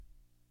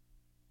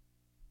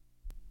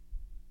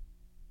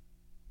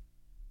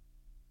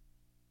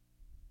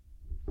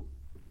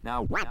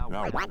Now,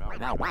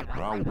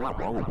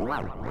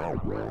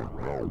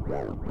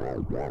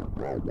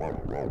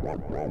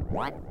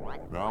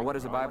 what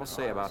does the Bible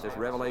say about this?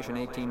 Revelation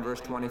 18, verse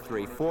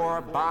 23.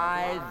 For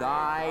by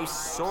thy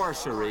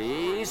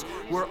sorceries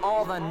were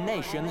all the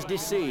nations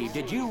deceived.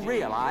 Did you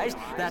realize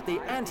that the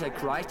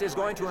Antichrist is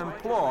going to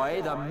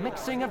employ the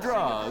mixing of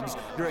drugs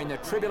during the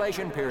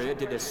tribulation period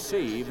to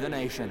deceive the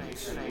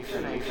nations?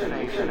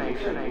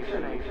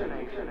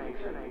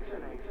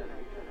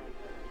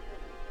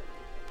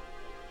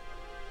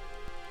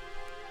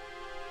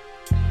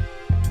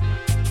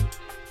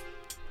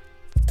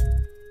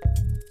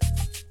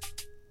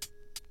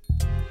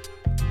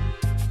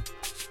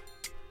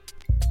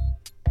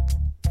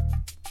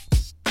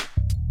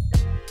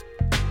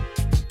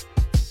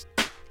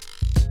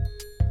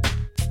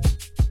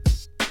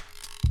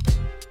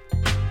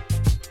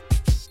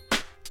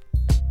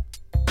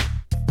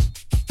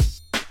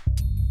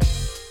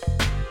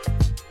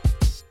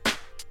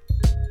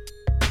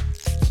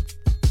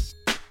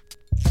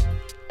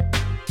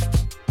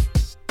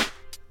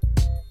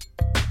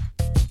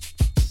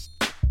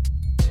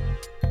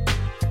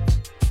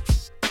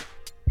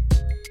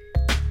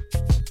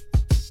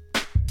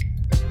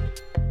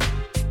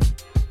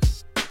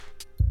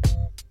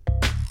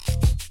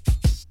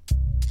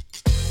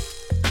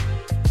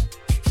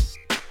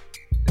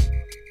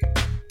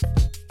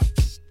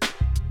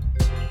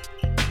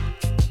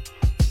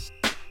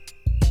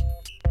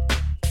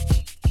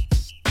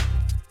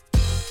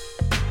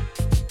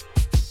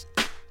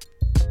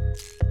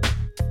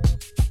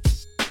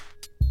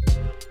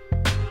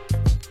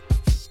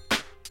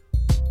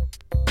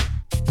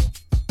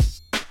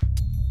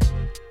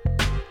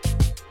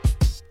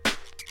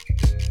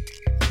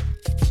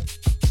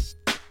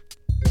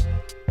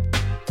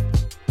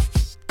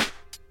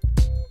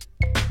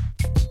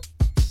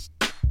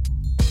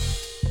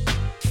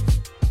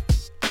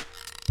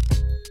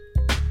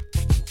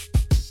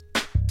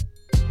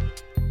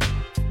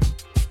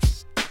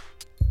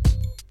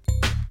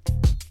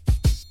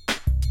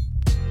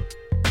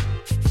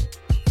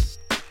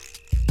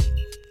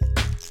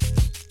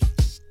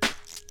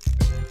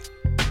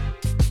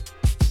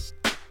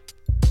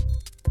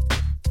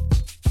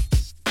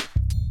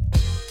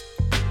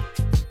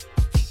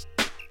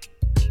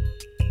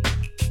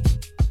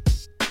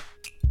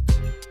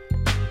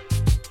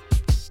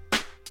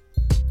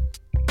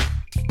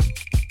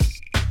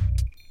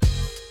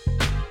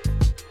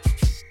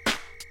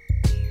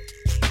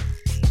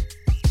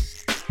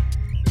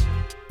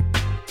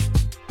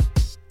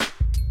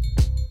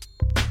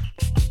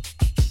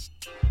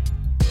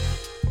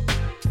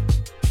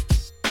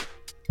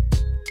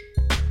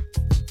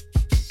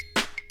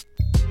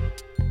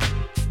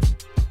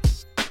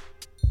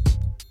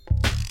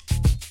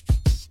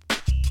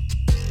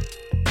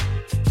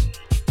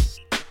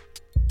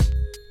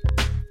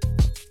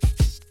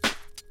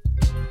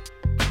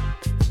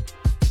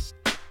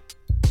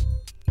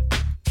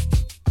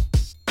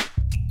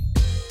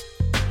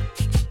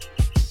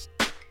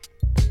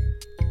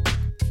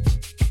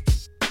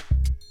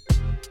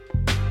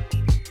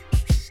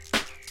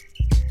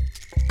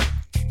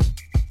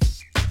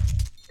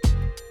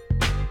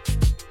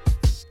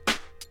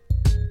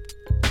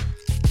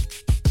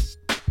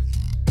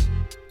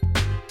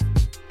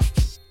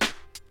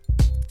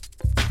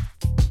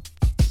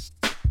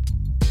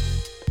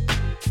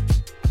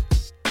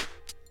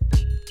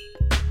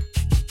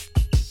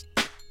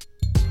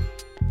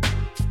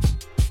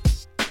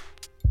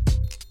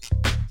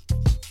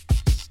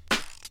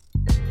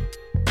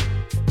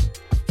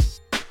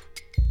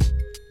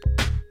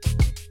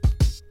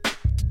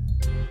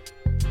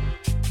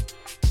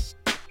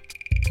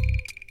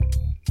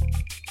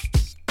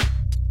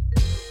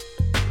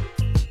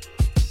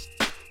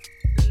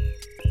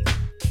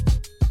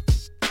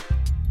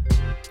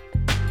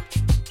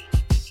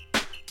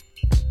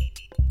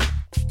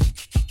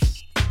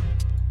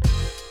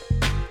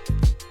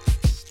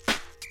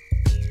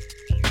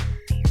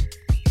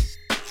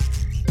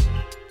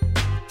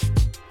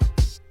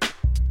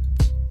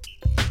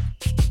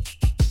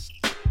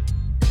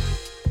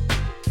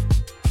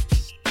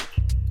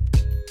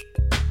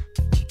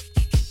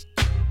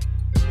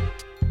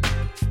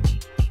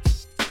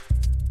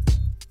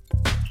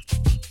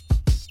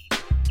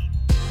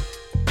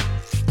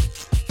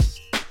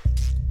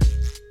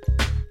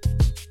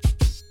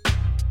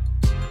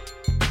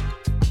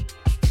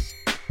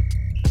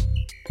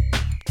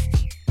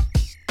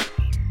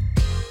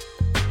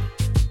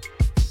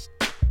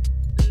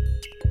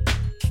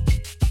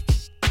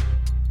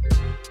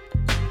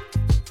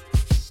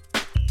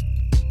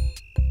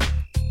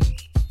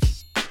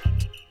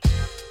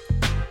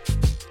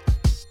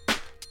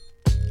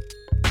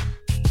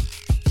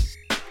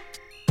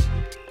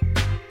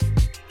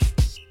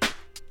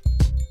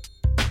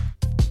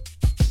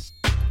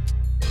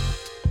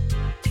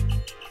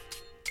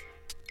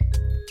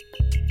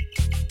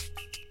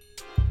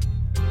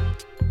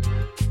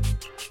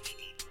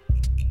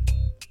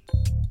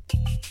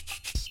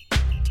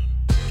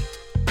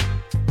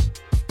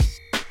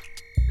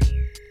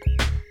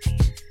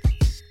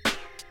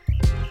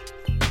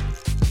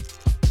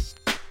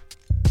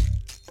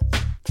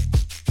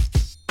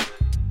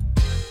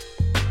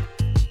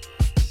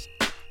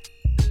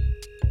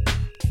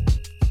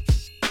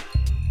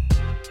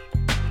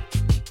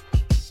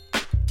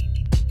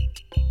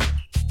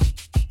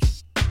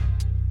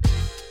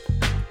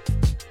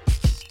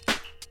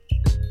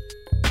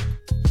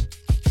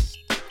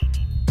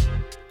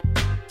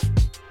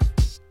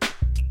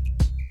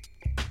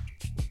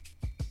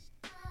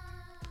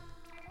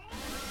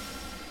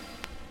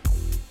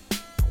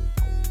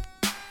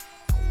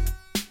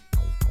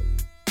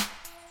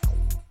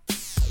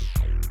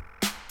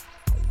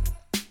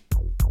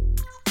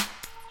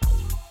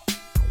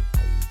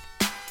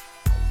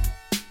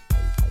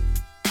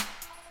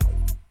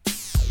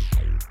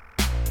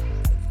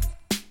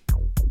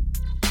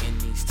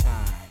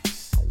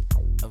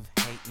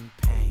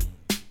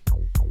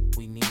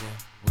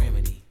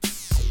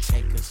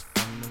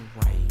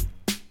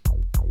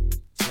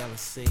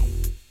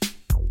 jealousy,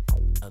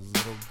 a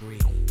little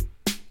greed.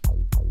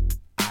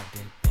 I've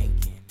been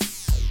thinking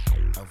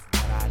of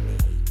what I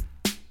need.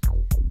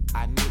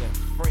 I need a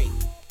freak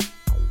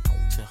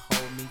to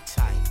hold me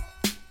tight.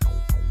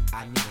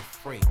 I need a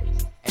freak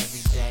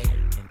every day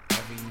and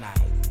every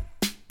night.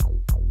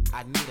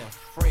 I need a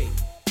freak,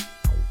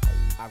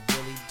 I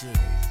really do.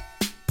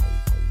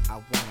 I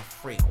want a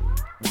freak,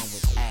 one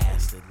with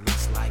ass that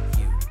looks like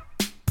you.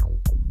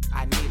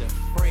 I need a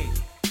freak,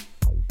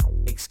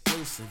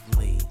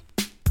 exclusively,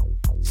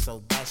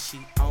 so that she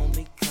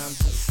only comes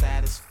and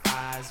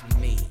satisfies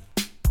me.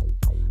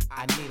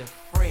 I need a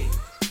freak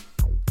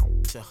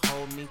to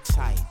hold me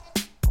tight.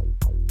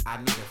 I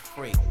need a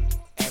freak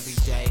every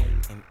day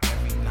and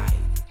every night.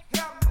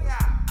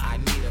 I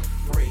need a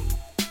freak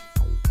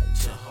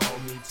to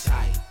hold me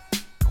tight.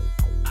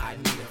 I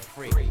need a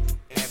freak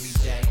every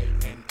day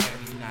and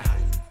every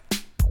night.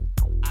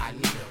 I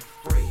need a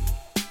freak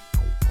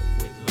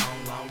with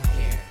long, long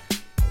hair,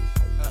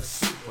 a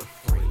super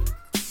freak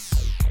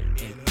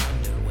in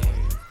underwear.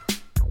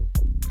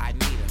 I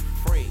need a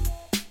freak,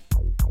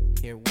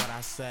 hear what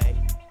I say?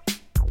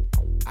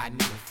 I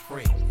need a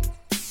freak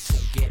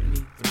to get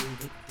me through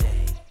the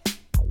day.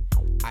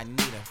 I need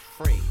a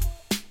freak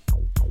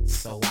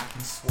so I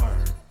can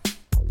swerve.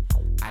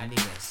 I need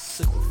a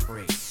super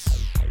freak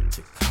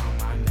to calm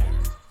my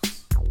nerves.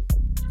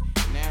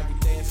 Now every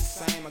day it's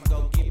the same, I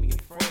go get me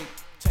a freak.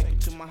 Take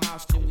it to my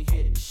house, then we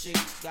hit the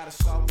sheets. Got a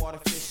saltwater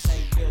fish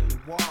tank built in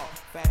wall.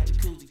 Fat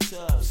jacuzzi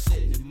tub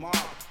sitting in marble.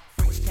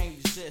 Freaks can't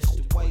resist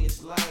the way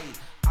it's laid.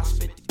 I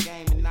spit the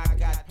game and I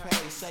got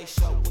paid. Say,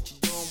 show what you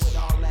doing with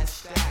all that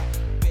stack.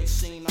 Bitch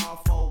seen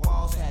all four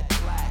walls, had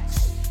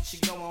plaques. She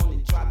go on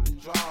and drop them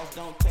draws.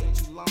 Don't take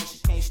too long, she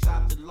can't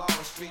stop the law.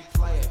 A street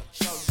player,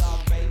 show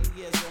dog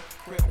baby is a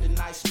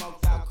kryptonite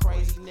smoked out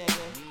crazy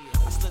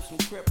nigga. I slipped some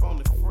crip on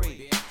the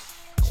free.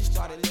 She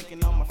started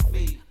licking on my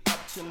feet, up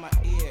to my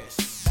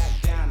ears,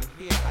 back down to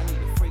here. I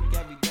need a freak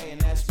every day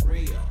and that's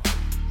real.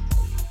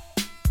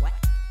 What?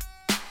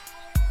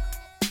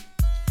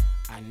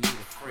 I need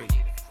a freak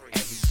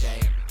every day,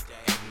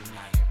 every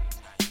night.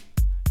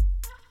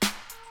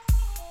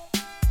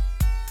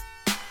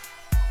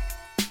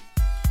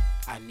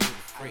 I need a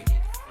freak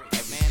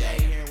every day,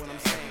 you hear what I'm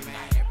saying,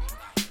 man?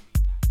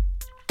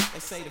 They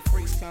say the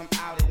freaks come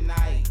out at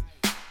night.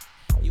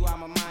 You out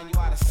my mind, you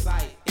out of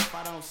sight. If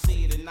I don't see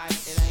you tonight,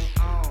 it ain't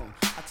on.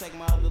 I take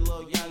my other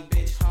little young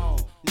bitch home.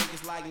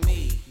 Niggas like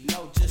me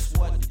know just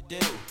what to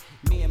do.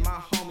 Me and my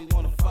homie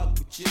wanna fuck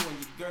with you and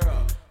your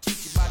girl.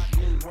 Teach you about the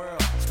new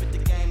world. Spit the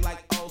game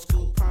like old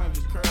school perms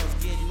and curls.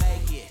 Get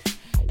naked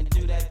and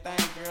do that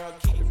thing, girl.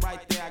 Keep it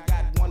right there, I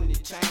got one in the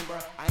chamber.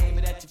 I aim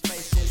it at your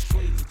face, then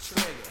squeeze the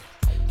trigger.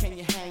 Can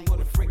you hang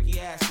with a freaky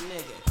ass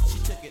nigga? She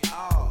took it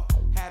all,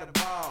 had a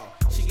ball.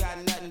 She got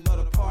nothing but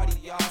a party,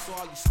 y'all. So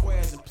all you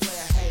squares and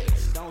player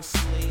haters, don't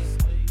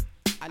sleep.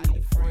 I need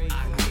a freak.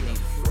 I need a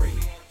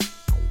freak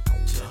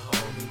to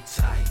hold me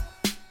tight.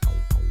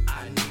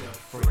 I need a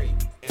freak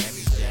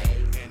every day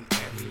and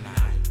every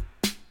night.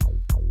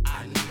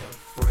 I need a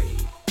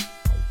freak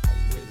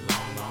with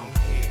long, long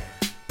hair,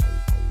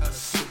 a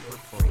super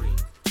freak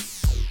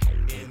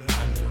in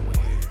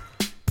underwear.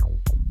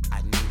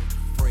 I need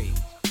a freak,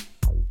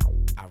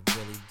 I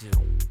really do.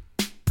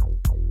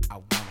 I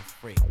want a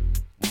freak, one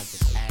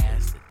with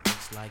ass that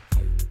looks like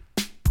you.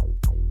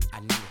 I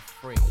need a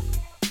freak,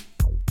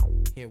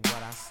 hear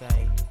what I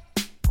say?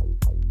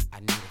 I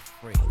need a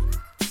freak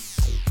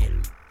to get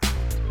me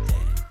through the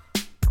day.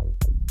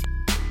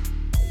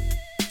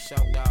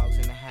 Show dogs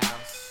in the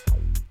house.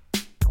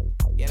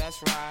 Yeah,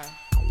 that's right.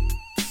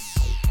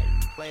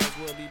 Players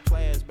will be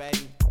players,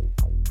 baby.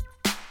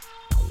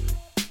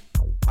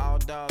 All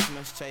dogs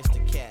must chase the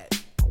cat.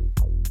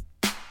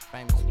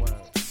 Famous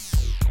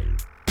words.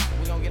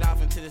 We gon' get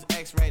off into this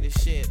X-rated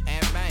shit.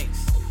 And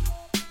Banks,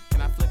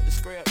 can I flip the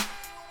script?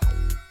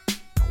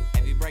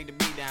 If you break the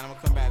beat down, I'm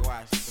gonna come back,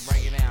 watch. To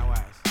break it down,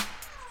 watch.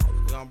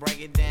 We gonna break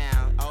it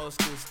down, old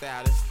school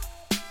style.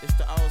 This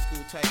the old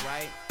school tape,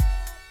 right?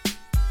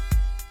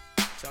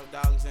 Choke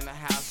Dogs in the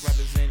house,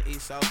 represent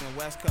East Oakland,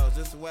 West Coast.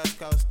 This is a West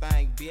Coast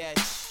thing,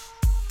 bitch.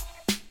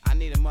 I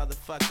need a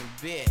motherfucking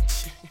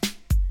bitch.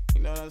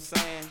 You know what I'm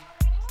saying?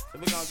 So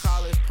we gonna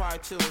call this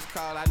part 2. It's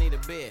called I Need a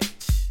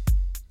Bitch.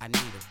 I need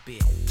a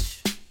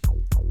bitch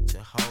to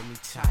hold me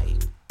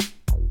tight.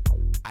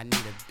 I need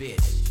a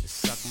bitch to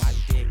suck my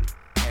dick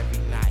every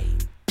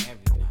night.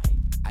 Every night.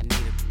 I need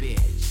a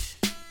bitch.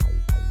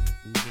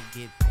 Nigga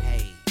get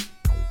paid.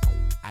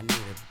 I need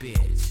a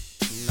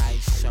bitch.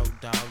 Nice show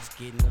dogs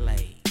getting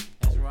laid.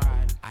 That's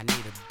right. I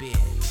need a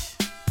bitch.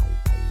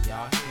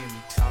 Y'all hear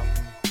me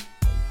talking?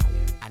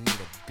 I need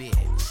a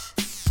bitch.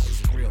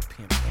 Cause a real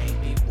pimp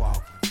can't be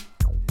walking.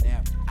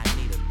 Never. I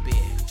need a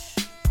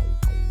bitch.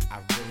 I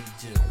really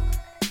do.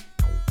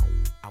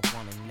 I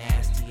want a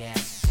nasty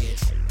ass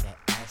bitch that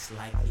acts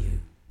like you,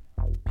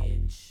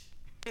 bitch.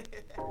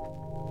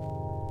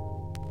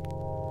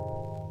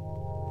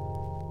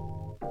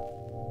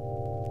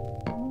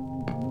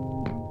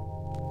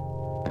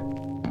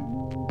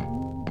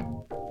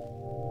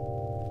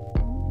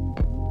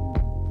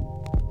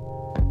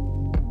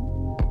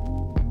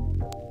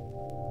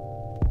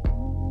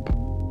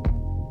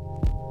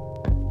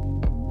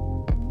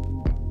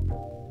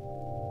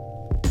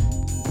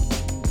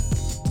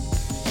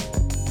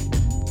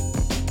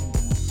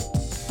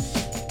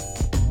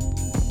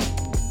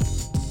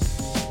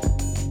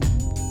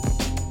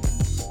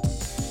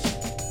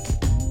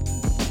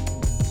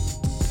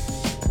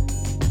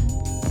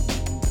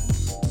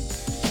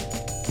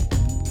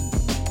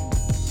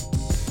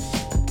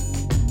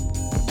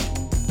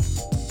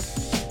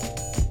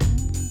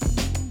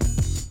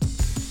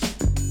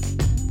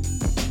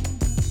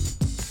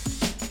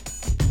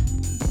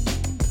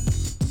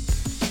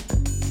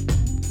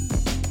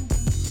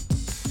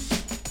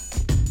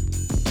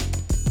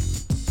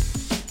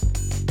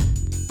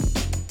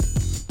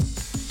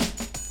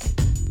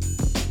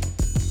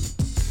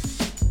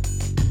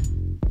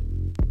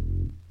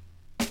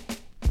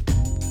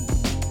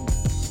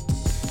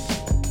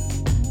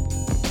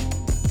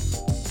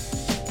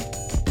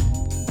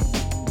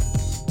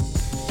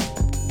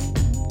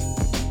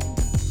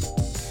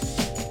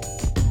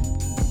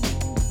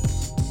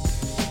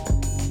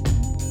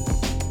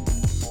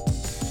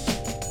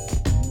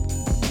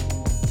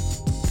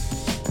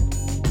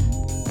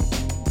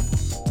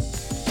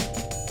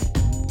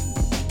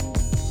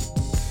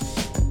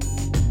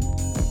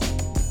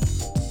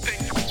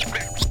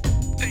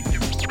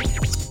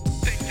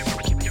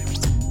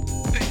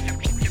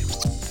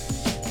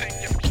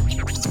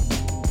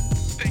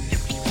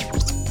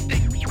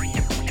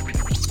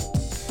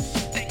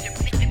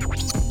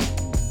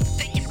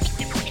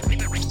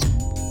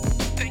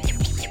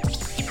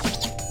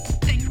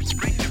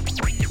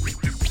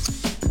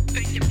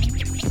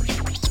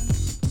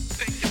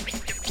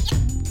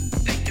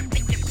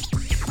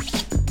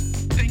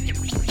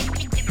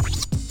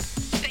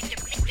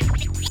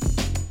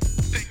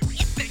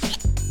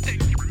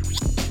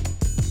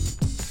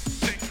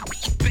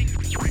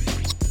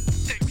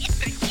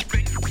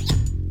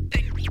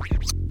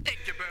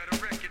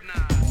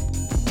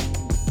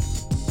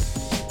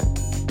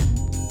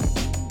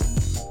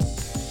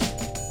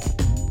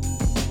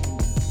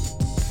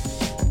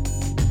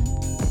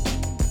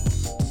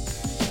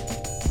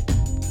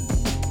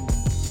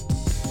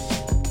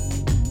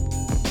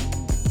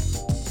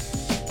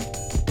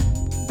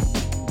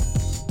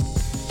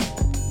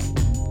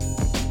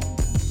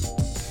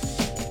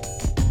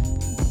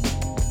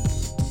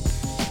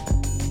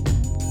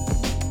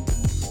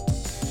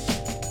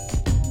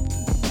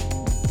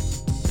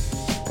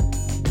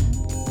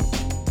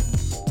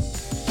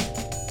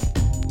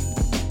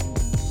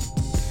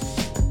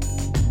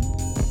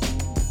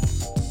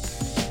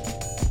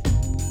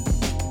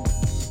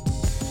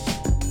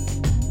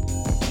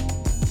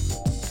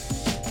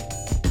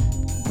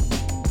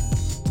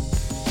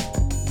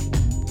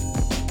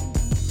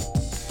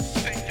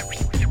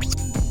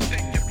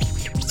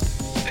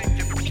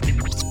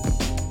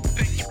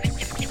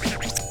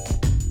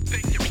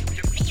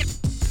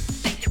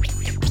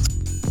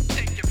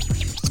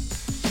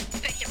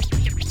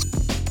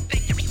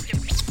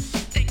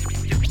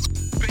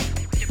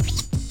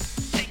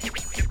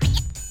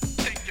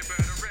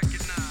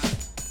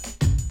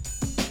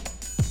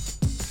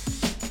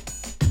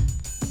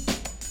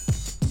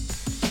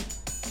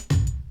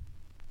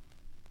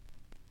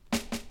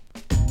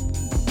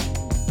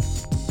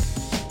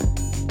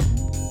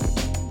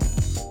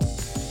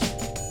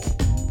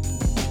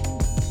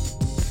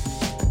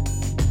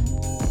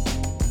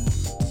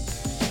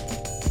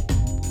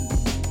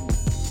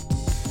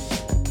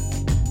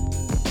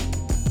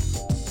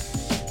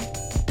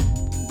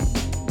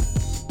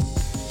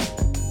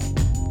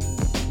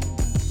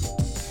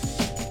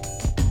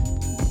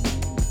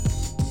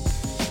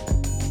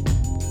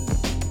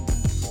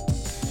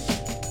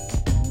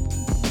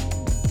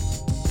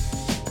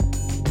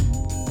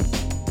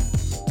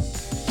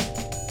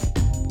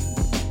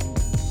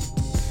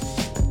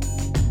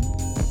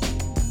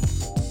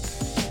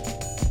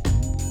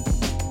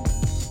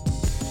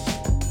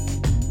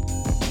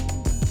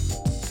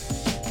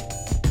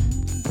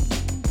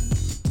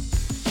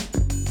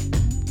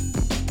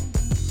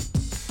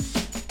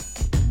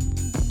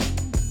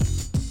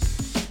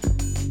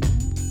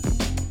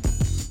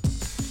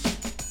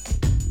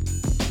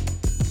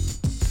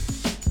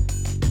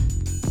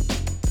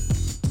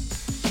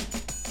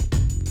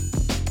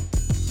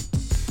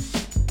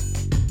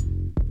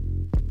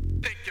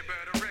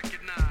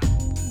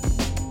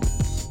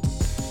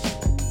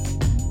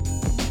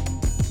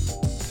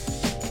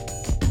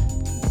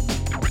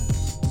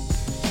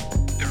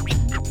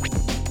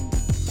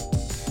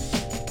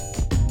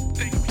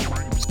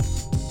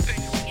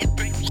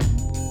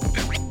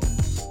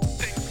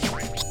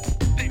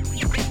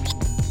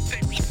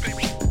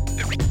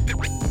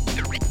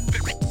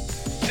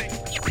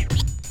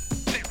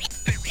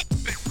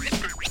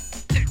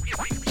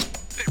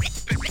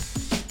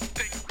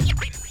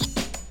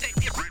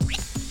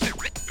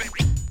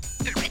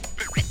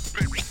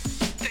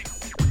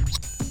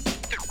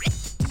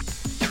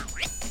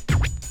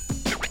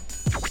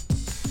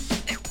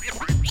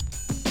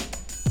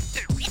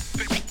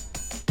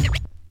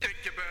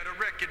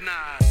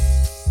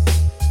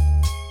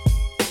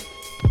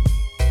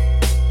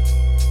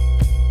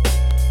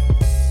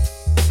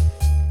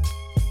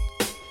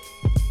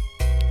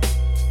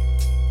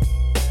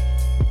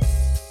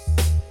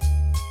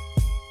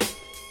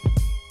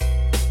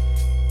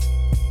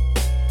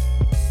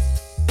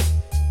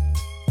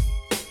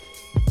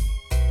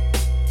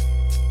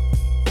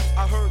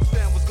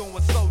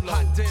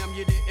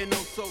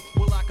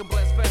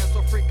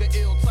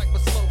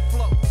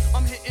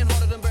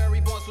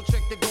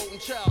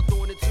 child,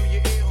 throwing it to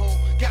your ear hole.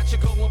 Got you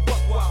going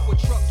buck wild with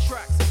truck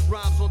tracks,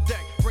 rhymes on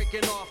deck,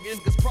 breaking off.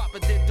 Niggas proper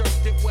did dirt,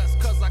 did west,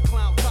 cause I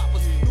clown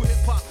coppers. New hip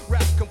hop,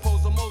 rap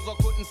composer, Mozart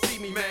couldn't see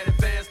me. Mad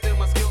advanced in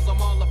my skills,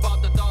 I'm all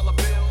about the dollar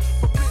bill.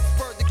 From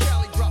Pittsburgh to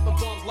Cali, dropping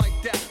bombs like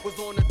that. Was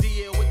on the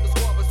DL with the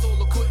squad, but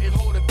Solo couldn't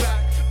hold it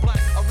back. Black,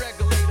 a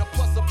regulator,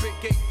 plus a big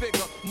gate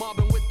figure.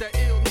 Mobbing with that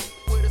ill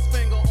with his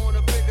finger on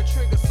a bigger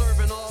trigger,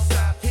 serving all.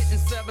 Hitting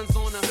sevens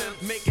on a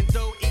making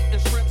dough, eating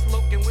shrimps,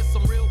 looking with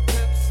some real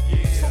pimps.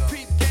 So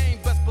peep game,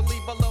 best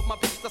believe I love my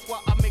peeps. That's why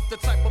I make the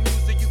type of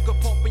music you could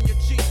pump in your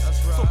Jeeps.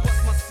 So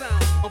bust my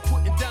sound, I'm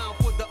putting down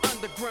for the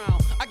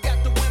underground. I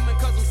got the women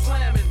cause I'm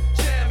slamming,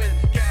 jamming.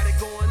 Got it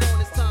going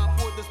on, it's time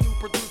for this new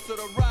producer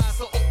to rise.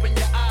 So open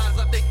your eyes,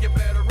 I think you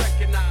better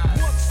recognize.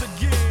 Once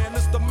again,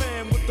 it's the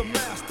man with the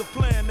master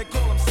plan. They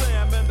call him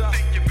Sam, and I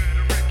think you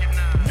better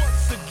recognize.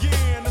 Once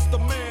again, it's the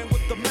man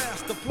with the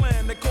master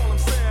plan. They call him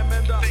Sam,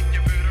 and I think you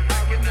better recognize.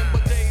 I remember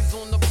days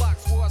on the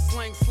blocks where I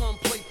slang slum,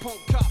 play punk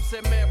cops,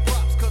 had mad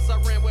props cause I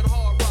ran with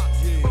hard rocks.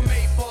 From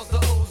 8 balls to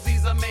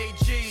OZs, I made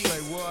G's.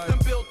 Then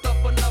built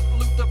up enough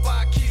loot to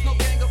buy keys. No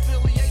gang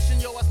affiliation,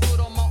 yo, I stood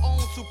on my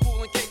own, two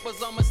pulling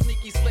capers. I'm a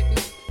sneaky slick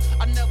nigga.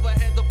 I never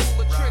had to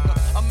pull a trigger.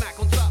 A Mac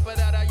on top of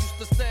that, I used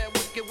to stab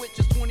wicked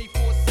witches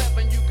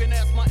 24/7. You can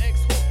ask my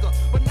ex-hooker,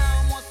 but now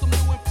I'm on some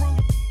new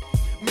improved,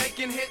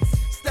 making hits,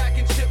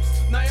 stacking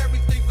chips. Now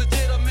everything's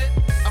legitimate.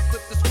 I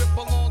flipped the script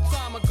a long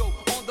time ago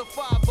on the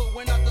 5, but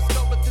when I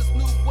discovered this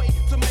new way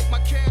to make my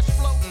cash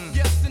flow,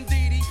 yes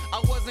indeedy, I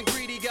wasn't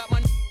greedy. Got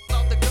my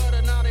out the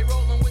gutter, now they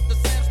rolling with the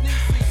Sam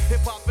Sneaky.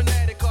 Hip hop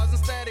fanatic, causing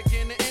static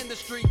in the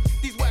industry.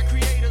 These whack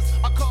creators,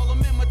 I call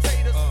them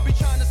imitators. Be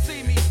trying to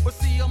see me, but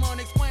see I'm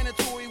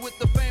unexplanatory with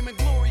the fame and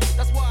glory.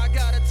 That's why I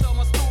gotta tell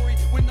my story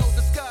with no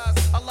disguise.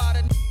 A lot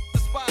of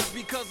despise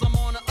because I'm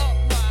on the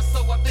uprise,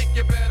 so I think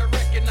you better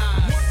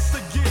recognize. Once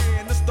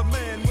again, it's the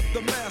man with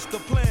the master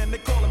plan. They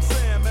call him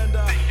Sam, and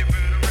I think you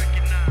better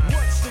recognize.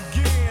 Once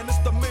again, it's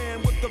the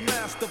man with the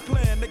master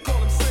plan. They call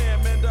him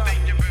Sam, and I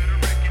think you better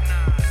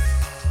recognize.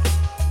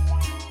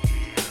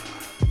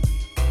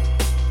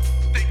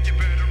 Think you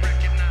better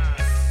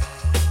recognize.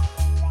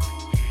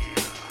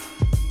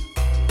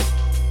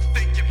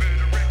 Think you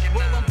better recognize.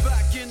 Well, I'm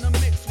back in the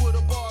mix with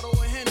a bottle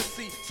of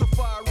Hennessy. So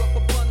fire up a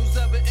blunt who's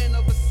ever in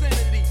the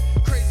vicinity.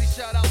 Crazy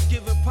shout outs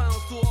giving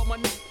pounds to all my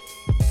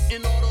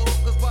and all the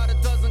hookers by the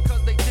dozen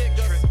cause they dig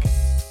us.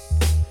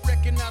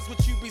 Recognize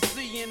what you be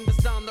seeing. This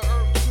down to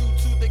earth, true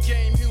to the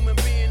game, human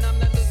being. I'm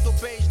that little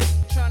beige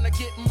trying to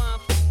get mine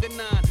the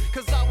 9.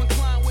 Cause I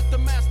incline with the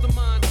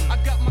mastermind. I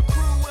got my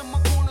crew in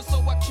my corner so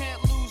I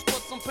can't lose.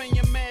 Plus I'm paying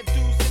mad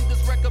dues in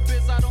this record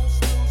biz, I don't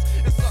snooze.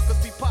 And suckers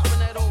be popping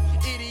that old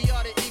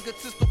idiotic,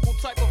 egotistical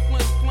type of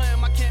flim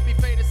flam. I can't be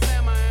faded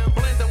Sam, I am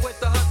blending with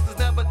the hustlers,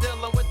 never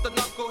dealing with the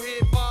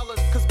knucklehead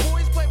ballers. Cause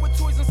boys play with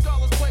toys and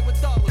scholars play with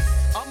dollars.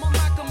 I'm a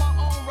Mac on my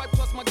own right,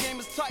 plus my game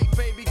is tight,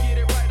 baby. Get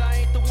it right, I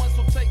ain't the ones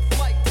who take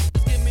flight.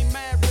 Just give me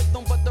mad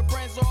rhythm, but the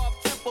brains are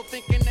off tempo,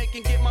 thinking they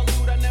can get my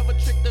loot. I never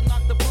trick to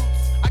knock the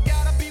boots. I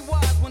gotta be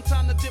wise when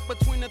time to dip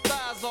between the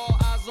thighs. All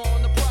eyes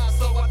on the prize,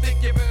 so I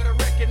think you better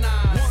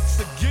recognize. Once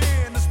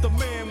again, it's the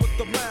man with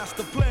the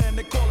master plan.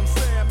 They call him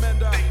Sam,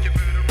 and I think you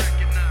better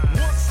recognize.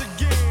 Once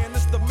again,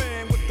 it's the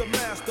man with the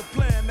master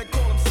plan. They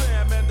call him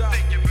Sam, and I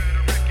think you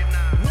better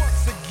recognize.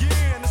 Once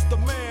again, it's the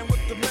man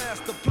with the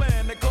master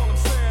plan. They call him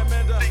Sam,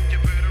 and I think you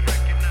better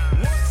recognize.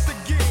 Once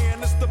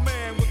again, it's the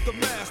man with the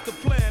master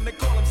plan. They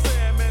call him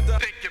Sam, and I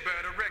think you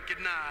better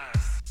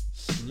recognize.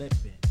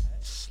 Slipping,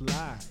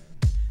 slide,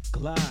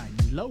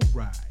 glide, low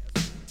ride.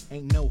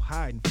 Ain't no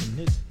hiding from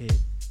this hit.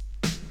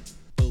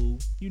 Fool,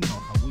 you know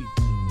how we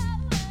do it.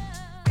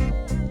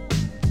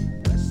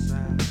 West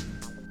side,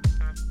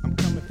 I'm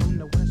coming from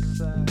the west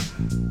side.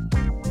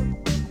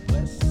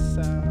 West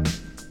side,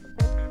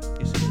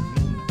 it's hitting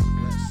on the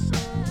west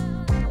side.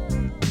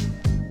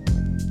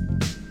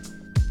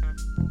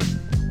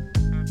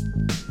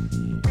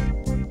 Yeah.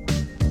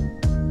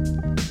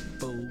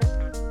 Fool.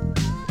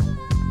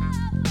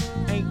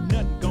 Ain't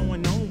nothing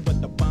going on but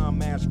the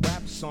bomb-ass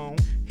rap song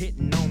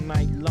hitting all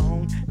night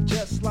long.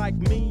 Just like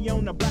me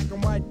on the black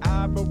and white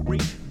ivory,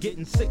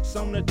 getting 6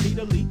 on the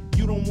T-Delete.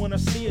 You don't wanna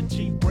see a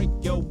G break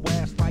your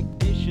ass like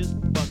dishes,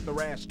 bust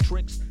their ass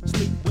tricks,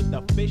 sleep with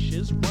the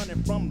fishes,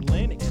 running from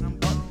Lennox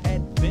up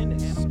at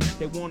Venice.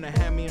 They wanna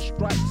have me in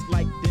stripes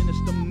like Dennis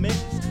the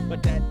Menace,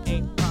 but that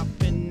ain't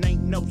poppin',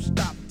 ain't no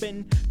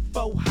stopping.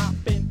 Faux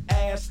hopping,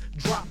 ass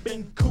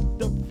dropping, coupe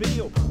de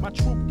ville. My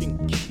troop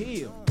can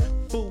kill.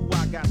 Fool,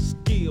 I got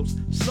skills.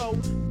 So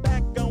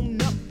back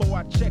on up, boy,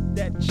 I check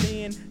that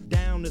chin.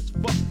 Down as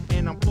fuck,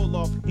 and I'm full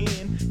off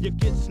hen. You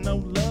gets no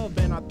love,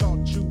 and I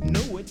thought you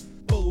knew it.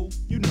 Fool,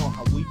 you know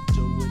how we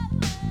do it.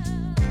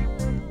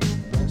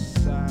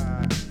 West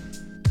side,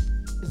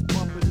 it's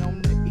bumping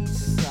on the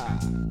east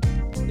side.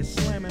 It's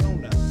slamming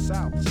on the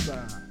south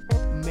side.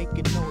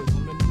 Making noise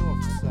on the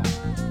north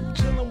side.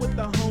 Chilling with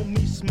the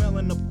homies,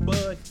 smelling the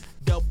bud.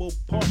 Double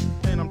park,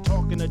 and I'm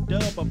talking to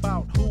Dub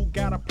about who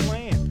got a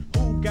plan,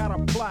 who got a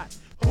plot,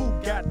 who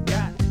got,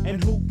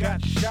 and who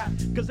got shot.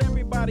 Cause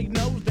everybody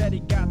knows that he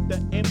got the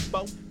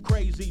info. Crazy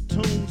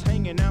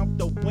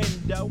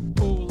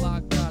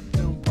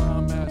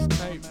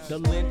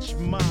H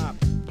Mob,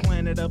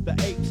 Planet of the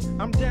Apes.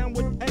 I'm down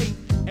with 8.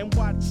 And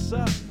what's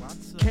up?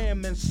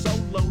 Cam and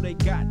Solo, they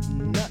got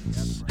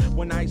nuts.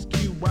 When Ice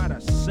Cube write a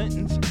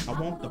sentence, I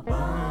want the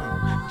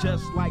bomb.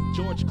 Just like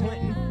George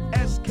Clinton,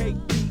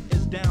 SKP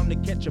is down to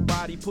catch a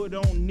body. Put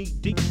on knee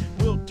deep,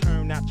 we'll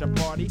turn out your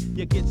party.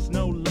 You get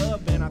no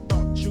love, and I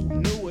thought you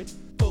knew it.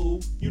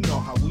 Fool, you know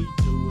how we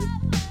do it.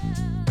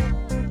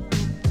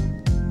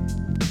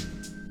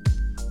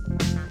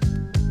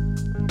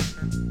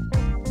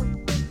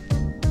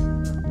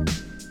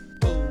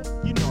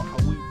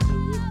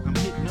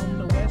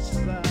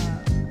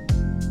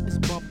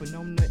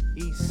 On the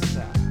east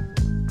side,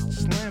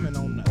 slamming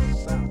on the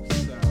south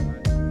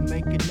side,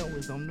 making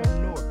noise on the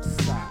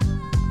north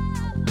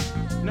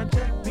side. Now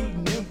Jack be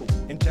nimble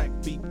and Jack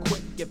be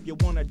quick. If you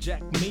wanna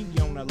jack me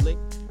on a lick,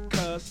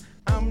 cause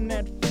I'm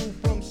that fool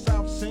from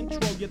South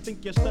Central. You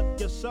think you stuck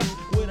yourself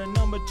with a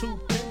number 2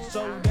 pin,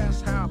 so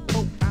that's how I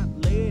poke hot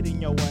lead in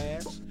your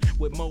ass.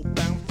 With more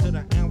bounce to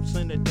the ounce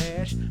in the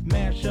dash.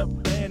 Mash up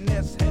Van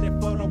Ness,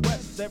 headed for the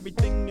west.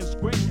 Everything is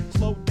great.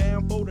 Slow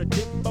down for the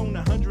dip on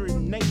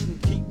 108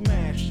 and keep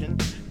mashing.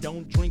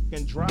 Don't drink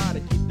and drive to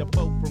keep the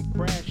boat from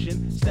crashing.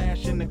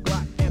 Stashing the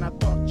Glock and I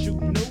thought you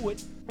knew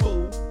it.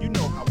 Fool, you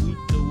know how we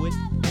do it.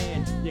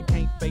 And you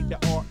can't fake the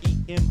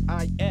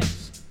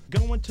REMIX.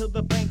 Going to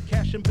the bank,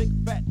 cashing big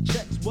fat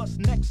checks. What's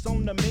next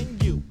on the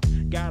menu?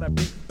 Got a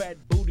big fat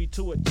booty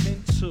to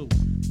attend to.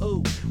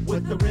 Ooh,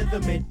 with the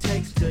rhythm it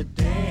takes to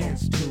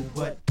dance to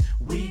what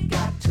we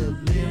got to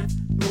live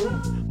through.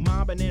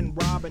 Mobbing and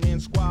robbing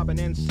and squabbing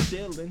and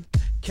stealing.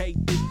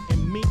 KD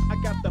and me, I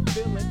got the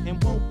feeling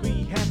and won't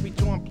be happy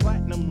till I'm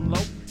platinum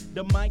low.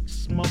 The mic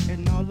smoke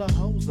and all the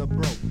hoes are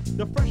broke.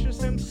 The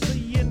freshest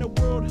MC in the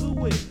world,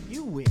 who it?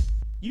 You it.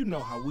 You know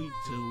how we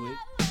do it.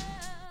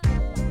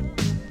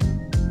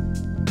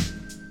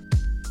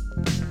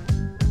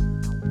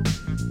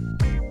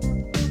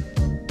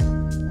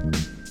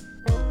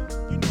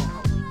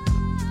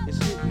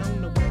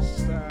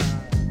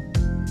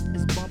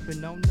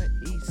 On the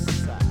east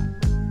side,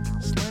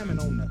 slamming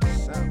on the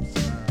south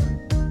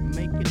side,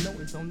 making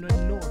noise on the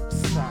north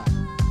side.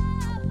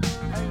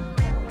 Ain't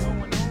that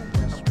going on?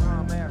 That's a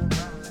bomb-ass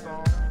rap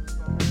song.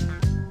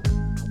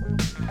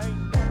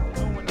 Ain't that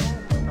going on?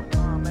 With a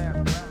bomb-ass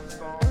rap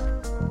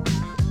song.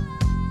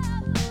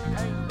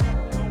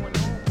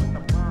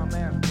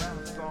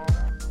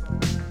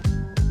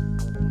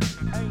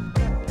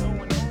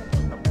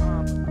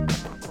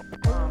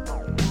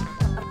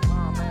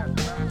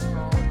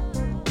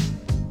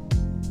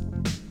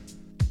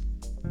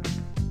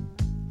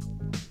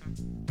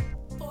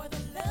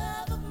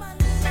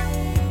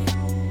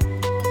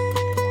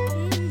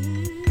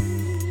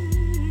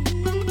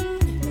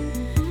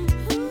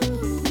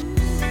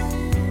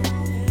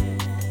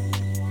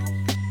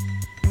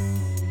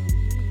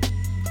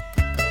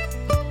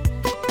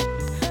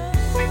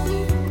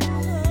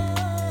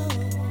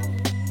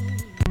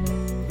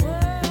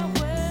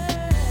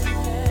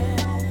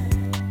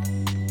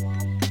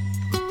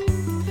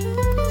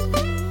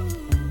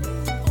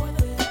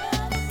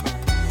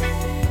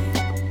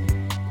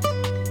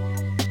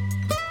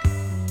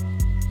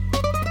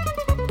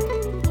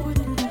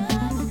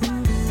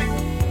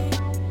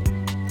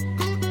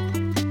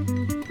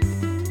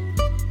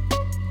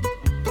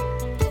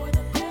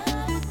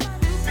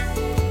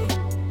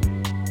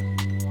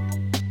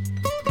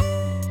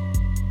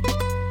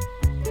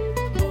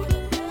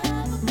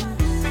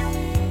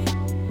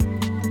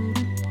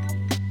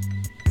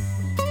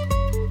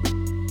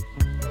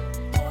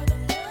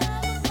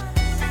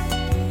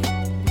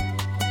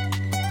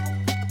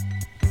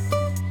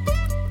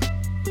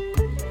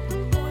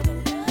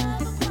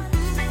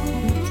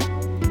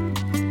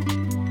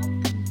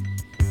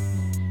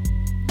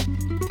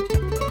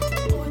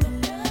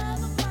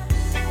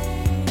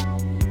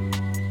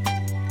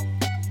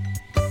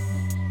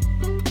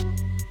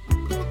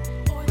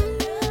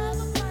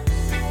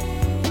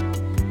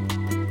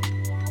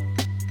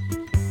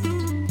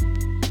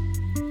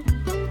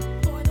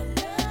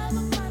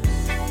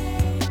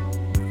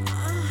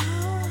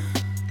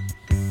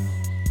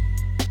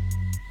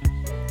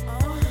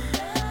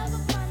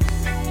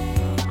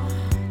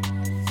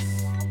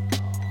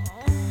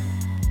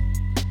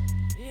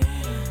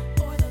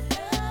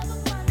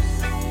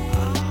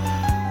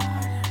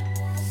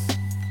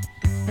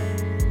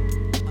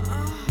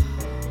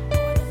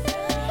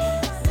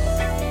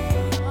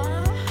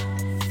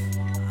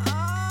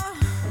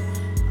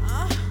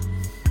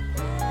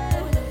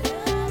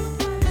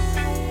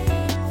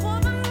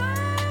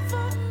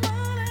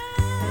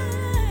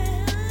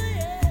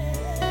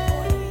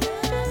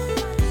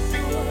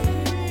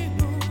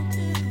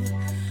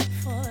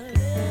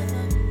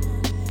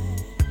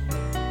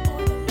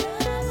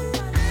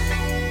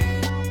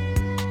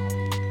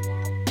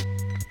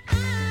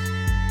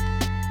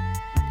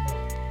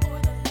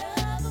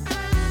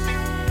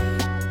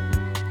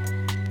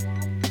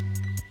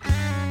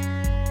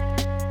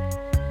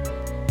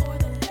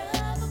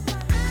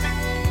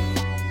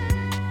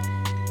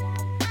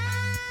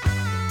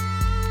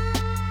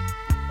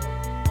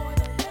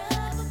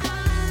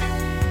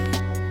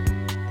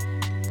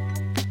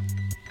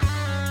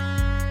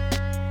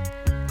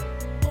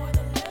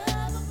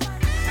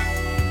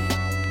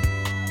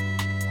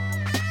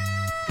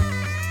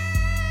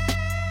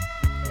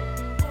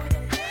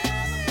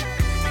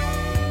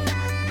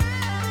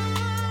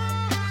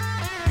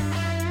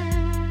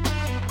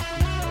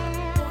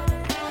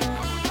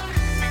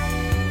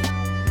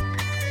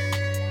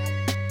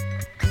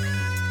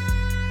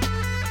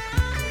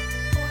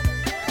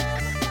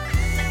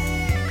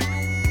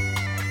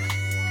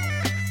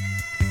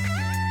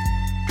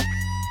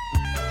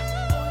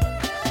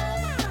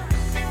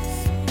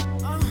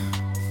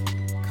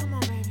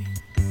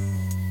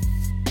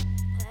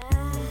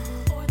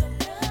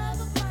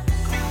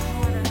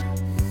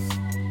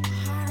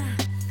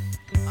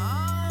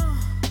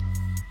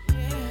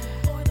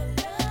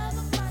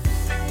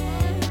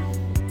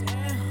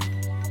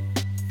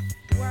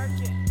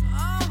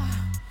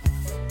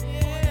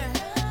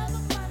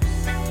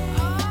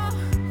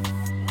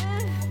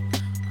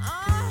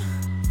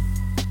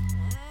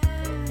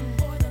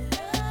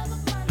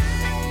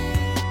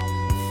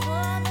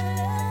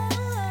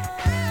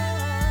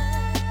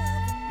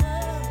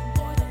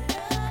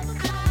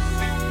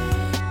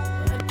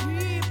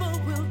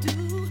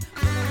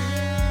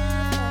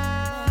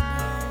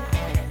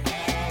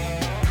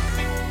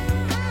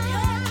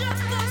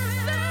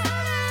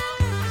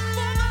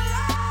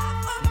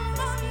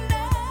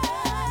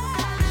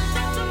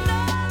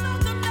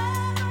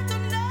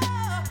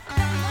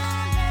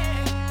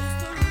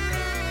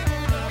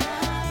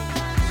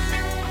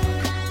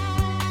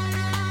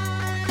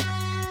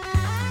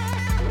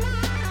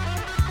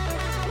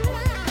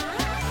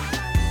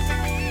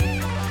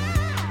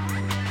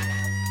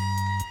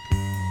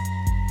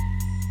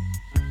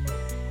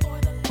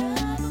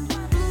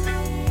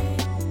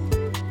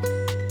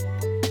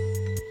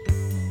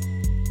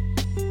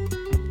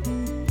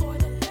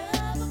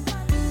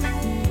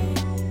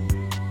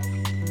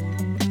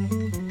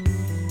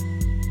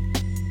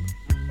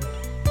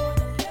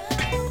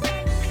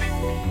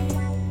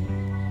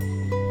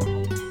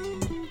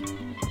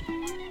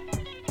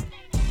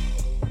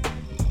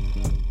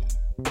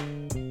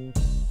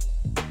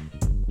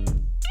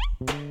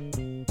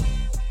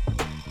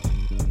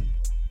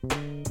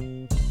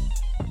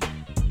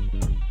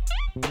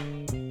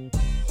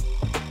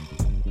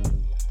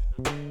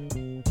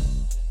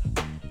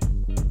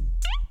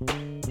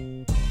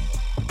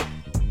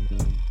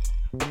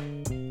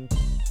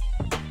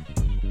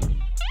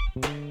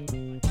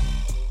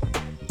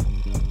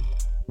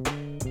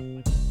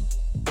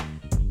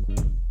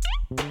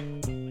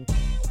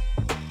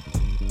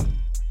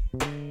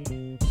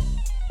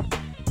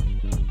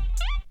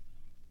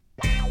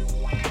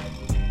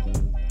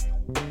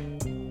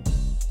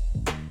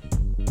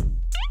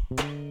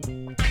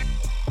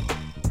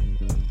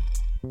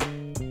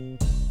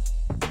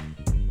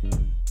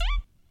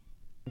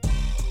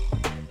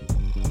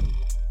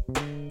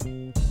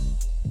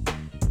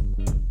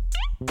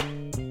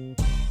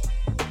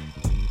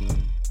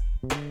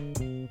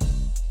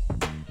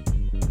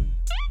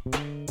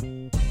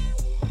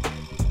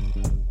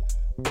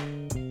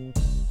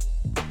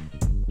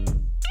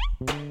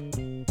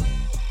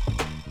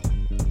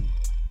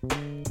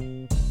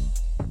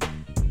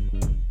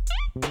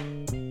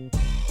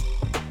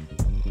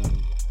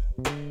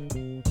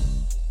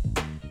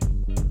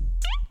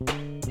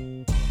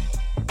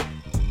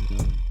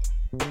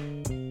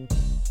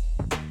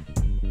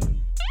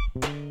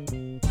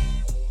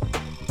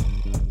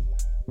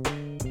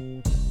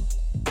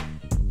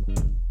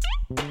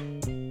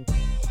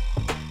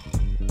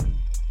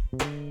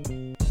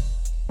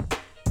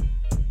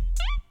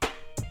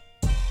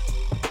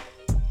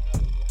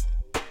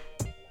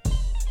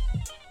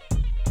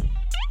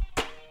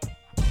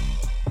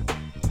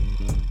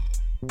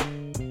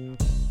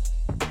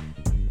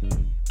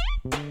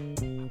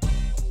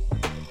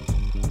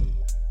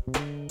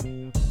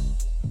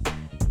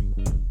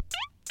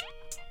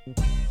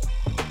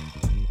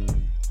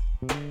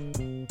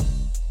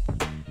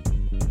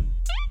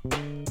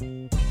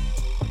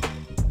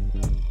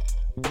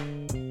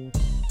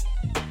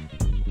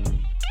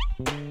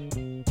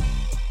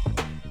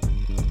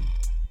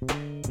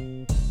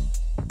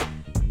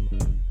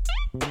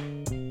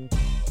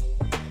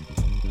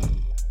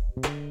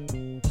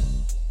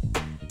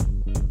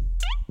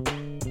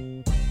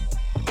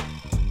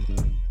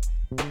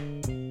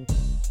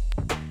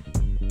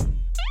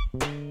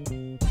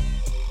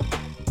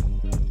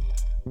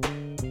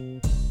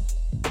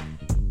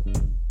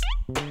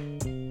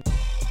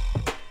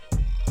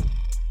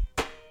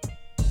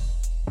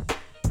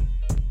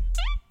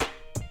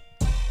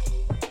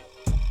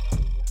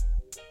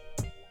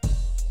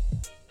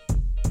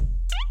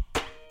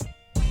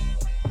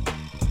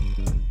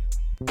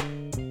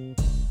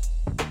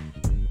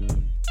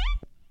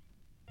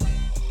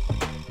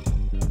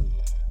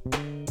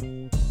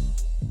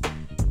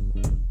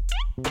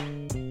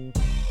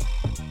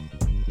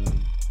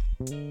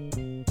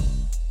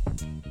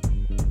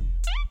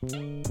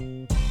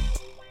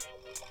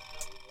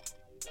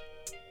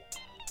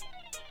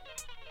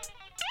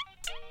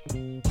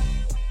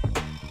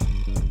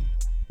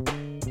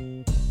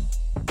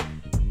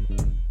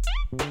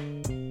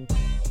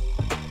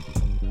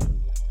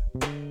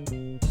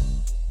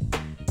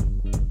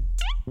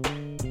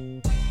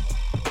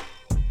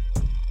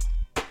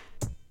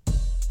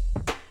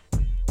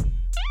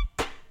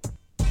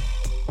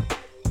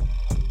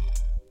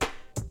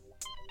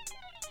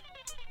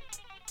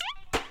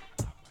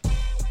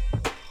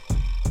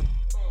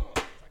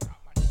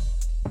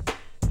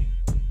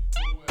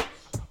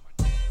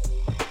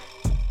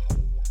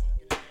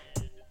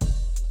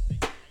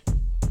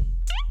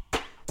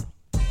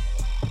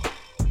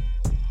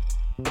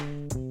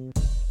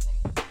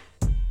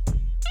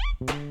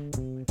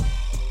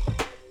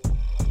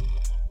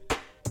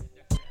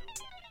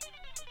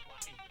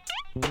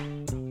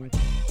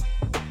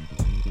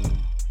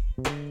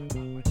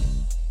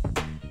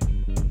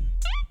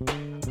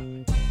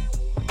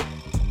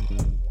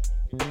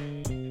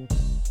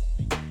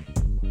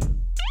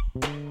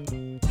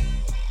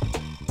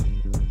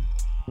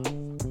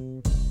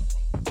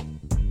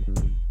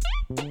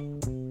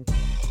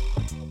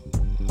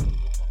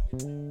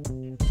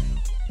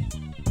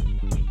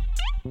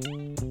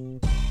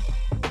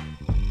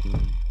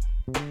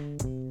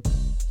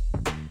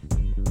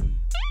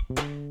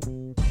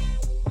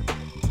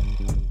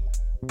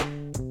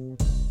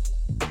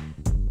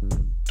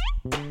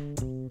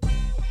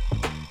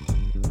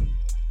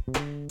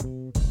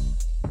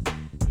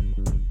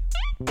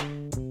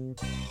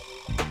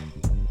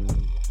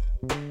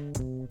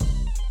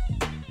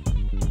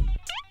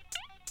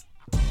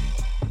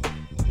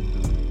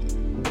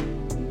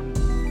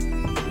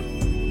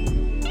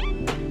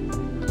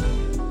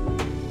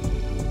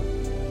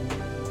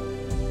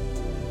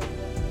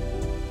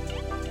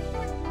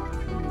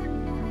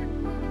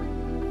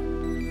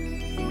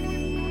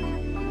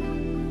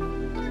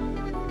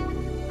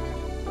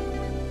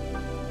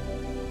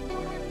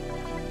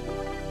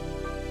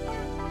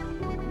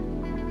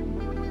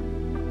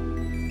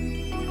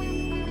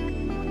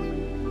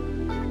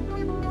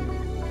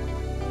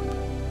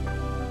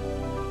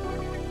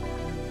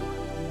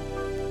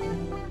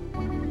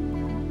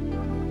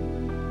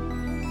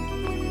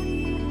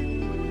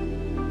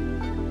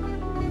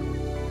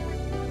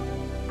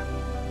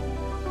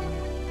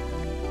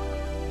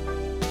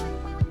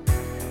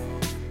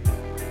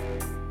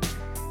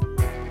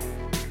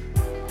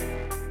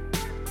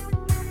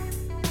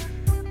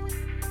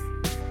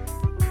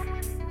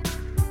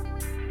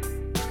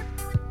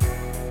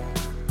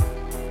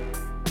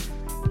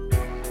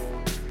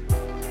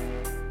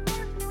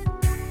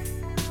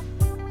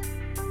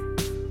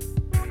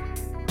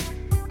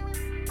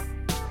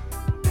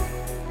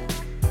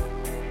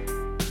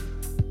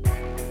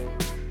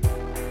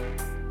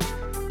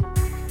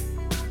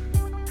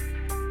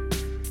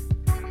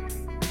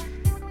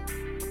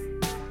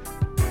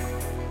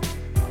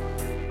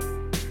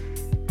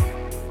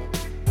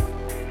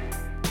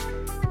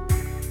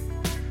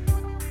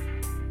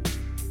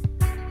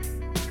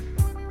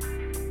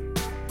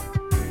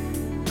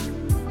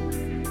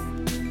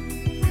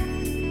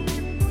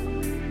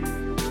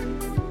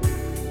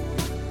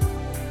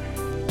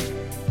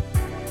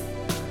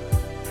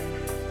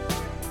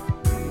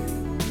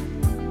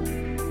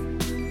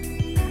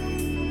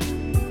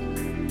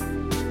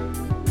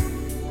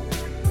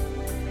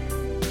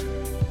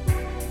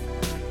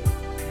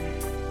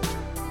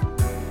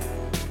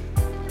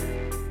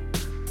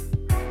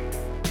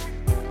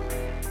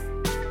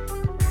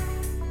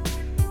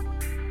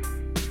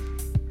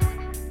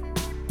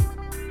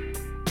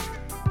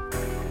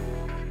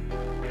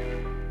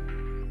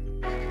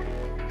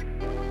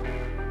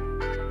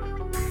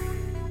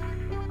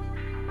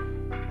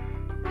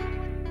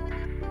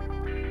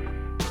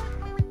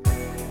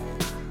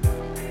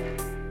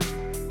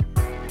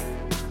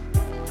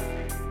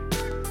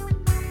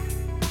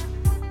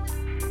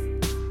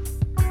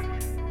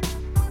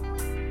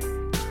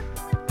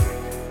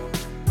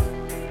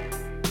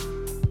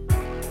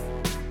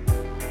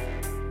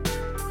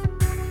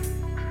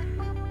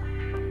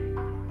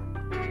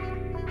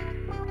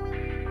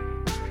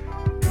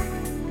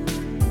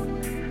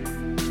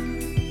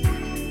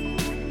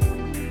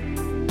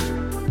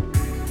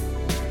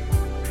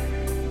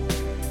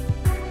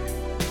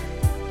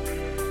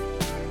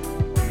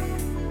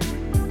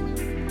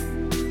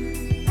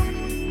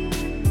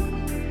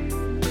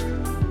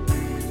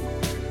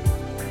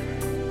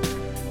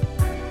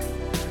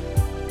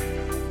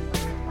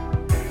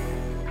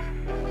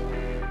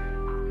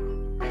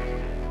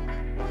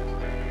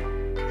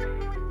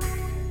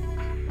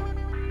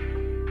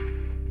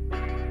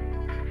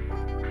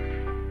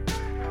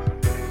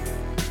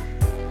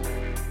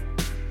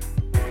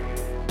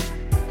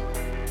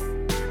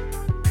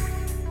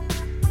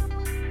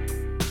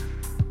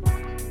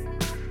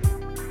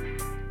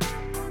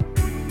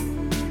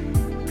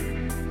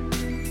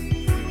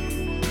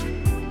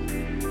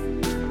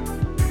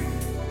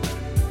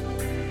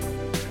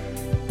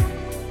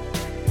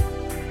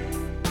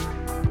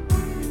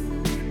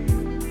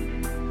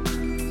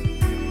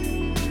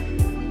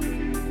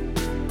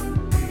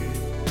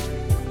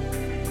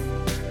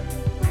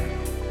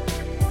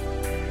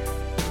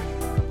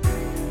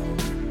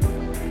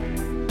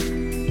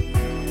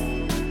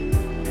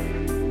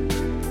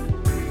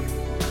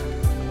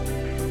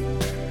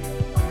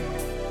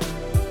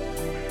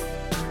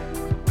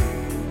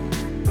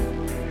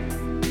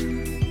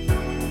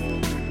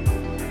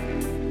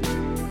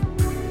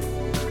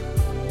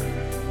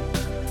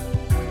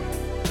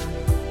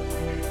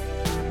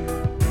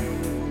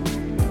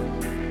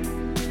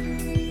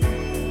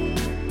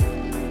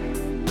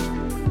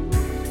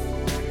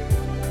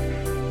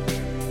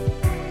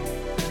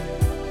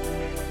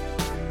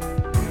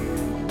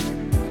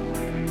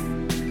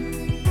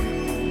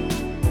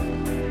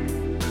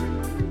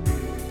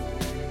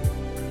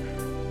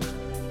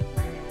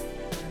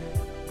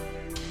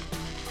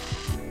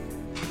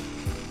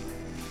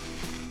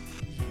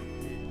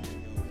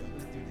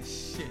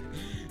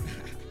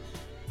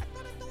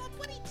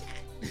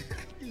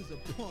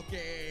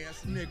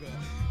 ass nigga.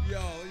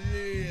 Yo,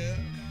 yeah.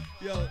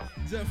 Yo,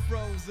 Death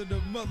Row's in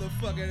the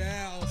motherfucking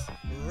house.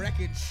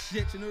 Wrecking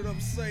shit, you know what I'm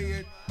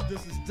saying?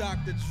 This is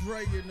Dr.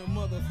 Dre in the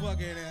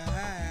motherfucking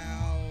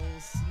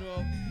house. You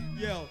know?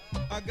 Yo,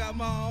 I got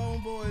my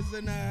homeboys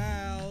in the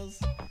house.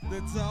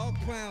 The Dog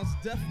Pound's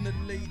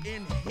definitely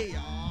in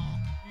here.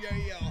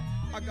 Yeah.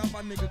 I got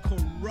my nigga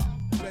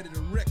Corrupt, ready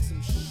to wreck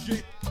some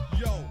shit.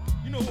 Yo,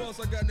 you know who else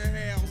I got in the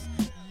house?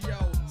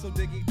 Yo, so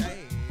Diggy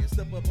ass,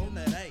 step up on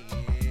that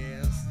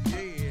ass.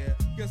 Yeah,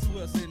 guess who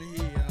else in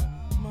here?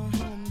 My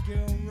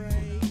homegirl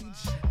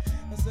Rage.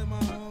 I said my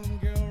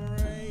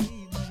homegirl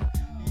Rage.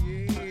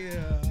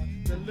 Yeah,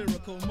 the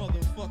lyrical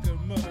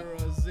motherfucking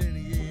murderers in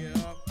here.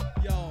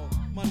 Yo,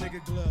 my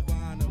nigga Glove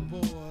on the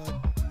board.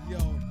 Yo,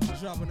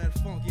 dropping that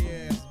funky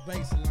ass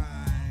bass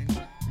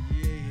line.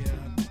 Yeah,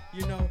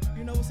 you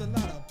know it's a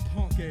lot of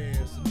punk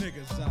ass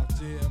niggas out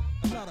there.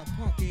 A lot of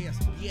punk ass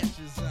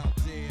bitches out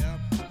there.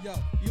 Yo,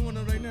 you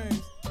wanna know their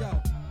names?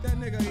 Yo, that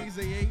nigga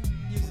Easy,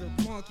 he's a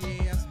punk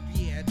ass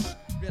bitch.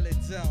 Really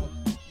dope.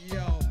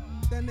 Yo,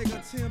 that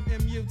nigga Tim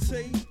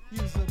M.U.T.,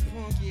 he's a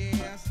punky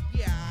ass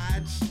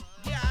yatch.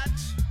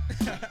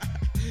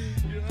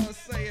 You know what I'm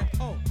saying?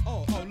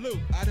 Oh, Luke,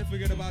 I didn't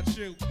forget about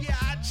you.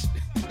 Yatch.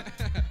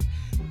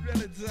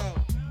 Really dope.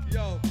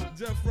 Yo,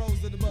 Death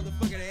Row's in the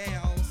motherfucking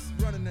house,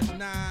 running the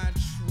 9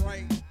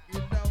 Trey, you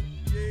know?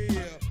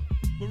 Yeah.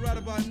 But right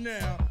about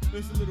now,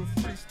 there's a little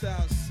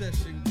freestyle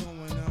session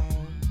going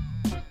on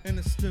in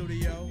the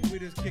studio. We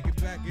just kick it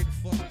back, getting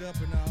fucked up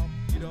and all,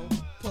 you know,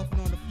 puffing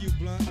on a few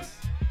blunts.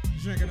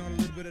 Drinking on a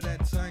little bit of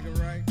that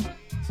Tanqueray,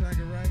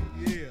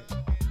 yeah.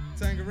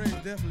 Tanqueray's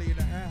definitely in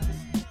the house,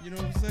 you know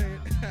what I'm saying?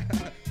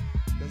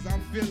 Cause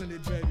I'm feeling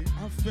it, baby,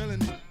 I'm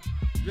feeling it,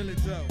 really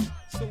dope.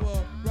 So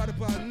right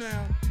about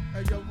now,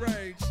 hey, yo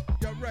Rage,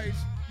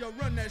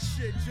 run that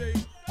shit, G.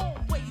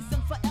 Always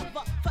and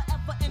forever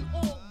and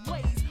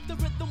always. The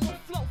rhythm will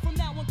flow from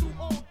now on through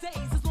all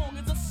days. As long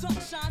as the sun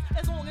shines,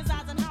 as long as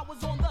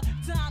Eisenhower's on the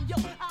dime. Yo,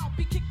 I'll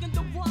be kicking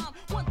the rhyme.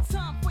 One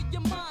time for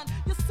your mind,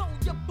 your soul,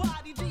 your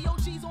body.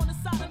 DOG's on the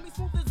side of me,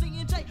 smooth as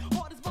Z&J.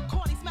 Hard as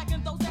Bacardi,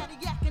 smacking those addy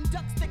yakking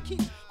ducks that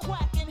keep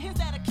quacking. Here's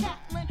that a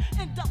cackling,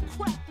 end up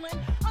crackling.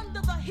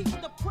 Under the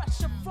heat, the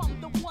pressure from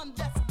the one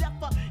that's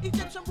deafer.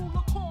 Egyptian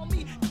ruler call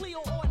me Cleo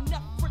or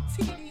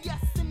Nefertiti.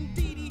 Yes,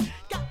 indeedy.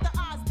 Got the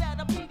eyes that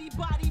a beady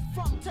body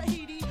from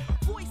Tahiti.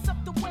 Voice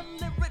up the when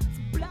lyrics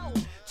blow.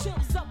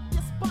 Chills up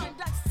your spine,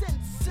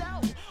 dissect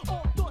so.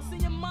 All thoughts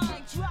in your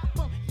mind, drop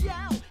them,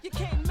 yow. You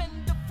can't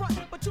mend the front,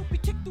 but you'll be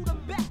kicked through the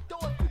back door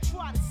if you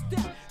try to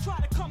step. Try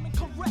to come and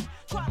correct,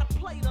 try to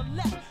play the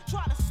left,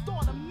 try to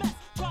start a mess,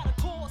 try to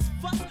cause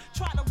fuss,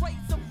 try to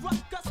raise a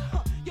ruckus,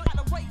 you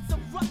gotta raise a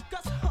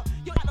ruckus,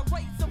 you gotta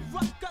raise a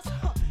ruckus,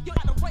 you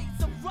gotta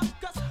raise a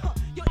ruckus,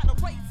 you gotta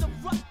raise a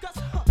ruckus,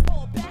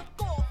 all back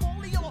off,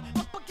 only all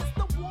up against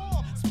the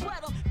wall,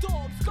 spread them,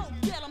 dogs, go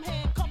get them,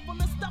 handcuff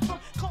them and stuff them,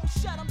 cold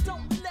shut them,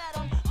 don't let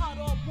them,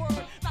 utter a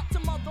word, not to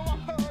mother or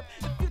herd,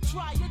 if you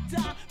try you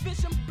die,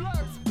 vision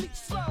blurs, bleach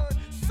slurred,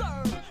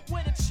 serve,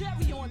 with a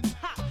cherry on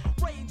top,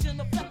 rage in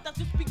effect, I've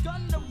just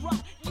begun to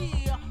rock,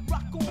 yeah,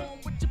 rock on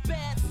with your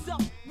bad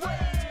self,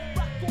 rage,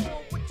 rock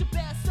on with your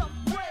bad self,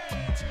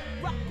 rage,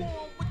 rock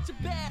on with your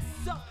bad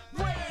self,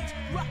 rage,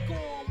 rock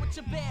on with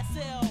your bad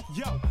self.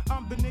 Yo,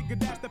 I'm the nigga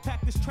that's the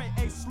pack this tray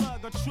a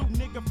slug. A true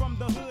nigga from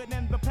the hood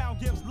and the pound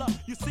gives love.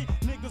 You see,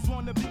 niggas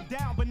wanna be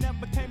down but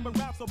never came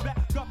around. So back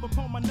up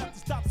upon my nuts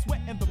to stop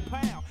sweating the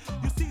pound.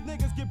 You see,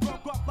 niggas get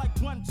broke off like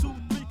 1, 2,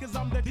 3. Cause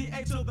I'm the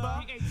DA to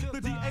the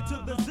DA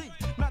to the Z.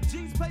 Now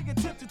G's paying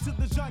attention to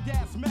the young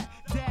ass Mac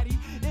Daddy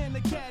in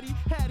the caddy,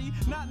 Hattie,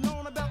 not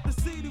knowing about the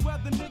city where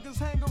the niggas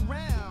hang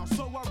around.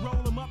 So I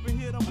roll them up and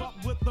hit them up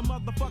with the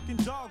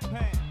motherfucking Dog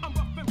Pound. I'm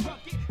rough and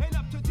rugged and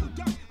up to do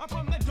dirt. I'm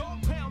from the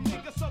Dog Pound,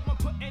 nigga, so I'm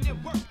putting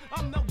in work.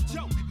 I'm no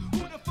joke. Who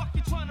the fuck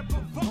you trying to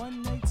provoke?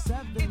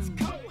 187. It's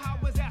cold how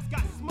his ass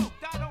got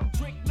smoked. I don't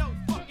drink no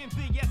fucking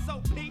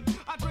VSOP.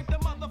 I drink the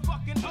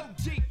motherfucking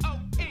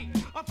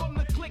OGOE. I'm from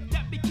the clique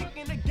that be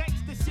kicking the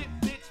gangster shit,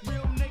 bitch.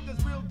 Real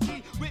niggas, real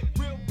G, with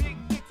real big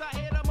dicks. I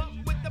hit 'em up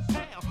with the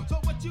pound. So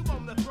what you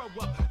wanna throw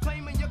up?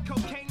 Claiming your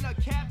cocaine a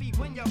cabbie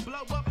when you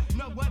blow up?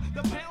 Know what?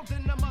 The pound's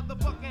in the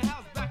motherfucking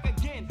house back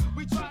again.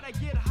 We try to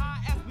get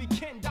high as we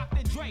can,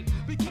 Dr. Dre.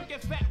 We kicking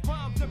fat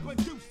rhymes and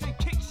produce and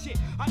kick shit.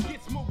 I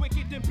get more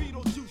wicked than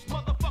Beetlejuice.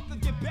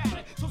 Motherfuckers get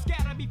battered. So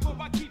scatter before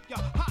I keep you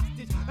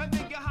hostage. And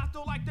then get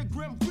hostile like the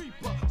Grim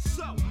Reaper.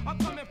 So I'm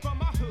coming from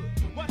my hood.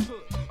 What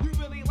hood? You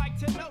really like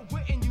to know?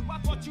 Wouldn't you? I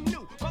thought you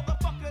knew.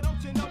 Motherfucker,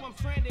 don't you know I'm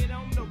stranded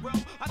on the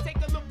road? I take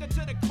a look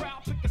into the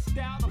crowd, pick a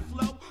style to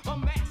flow.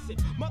 I'm massive.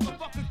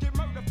 Motherfuckers get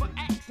murdered for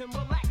action.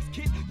 Relax,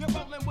 kid. You're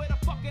rolling with a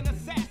fucking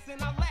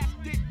assassin. I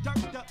last did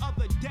dirt the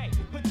other day.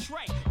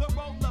 Portray the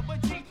role of a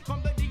G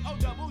from the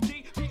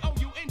D-O-double-G,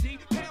 P-O-U-N-D.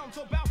 Pound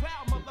so bow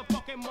wow,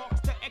 motherfucking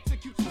marks. The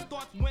execution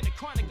starts when the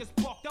chronic is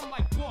sparked. I'm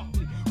like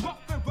Barkley. Rough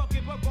and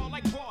rugged, but raw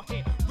like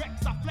Rawhead.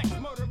 Rex, I flex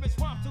murderous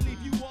rhymes to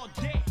leave you all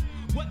dead.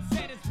 What's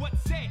said is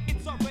what's said,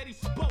 it's already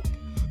spoke.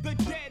 The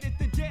dead is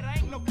the dead, I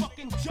ain't no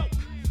fucking joke.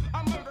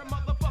 I murder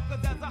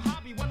motherfuckers as a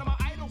hobby, one of my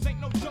idols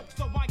ain't no joke.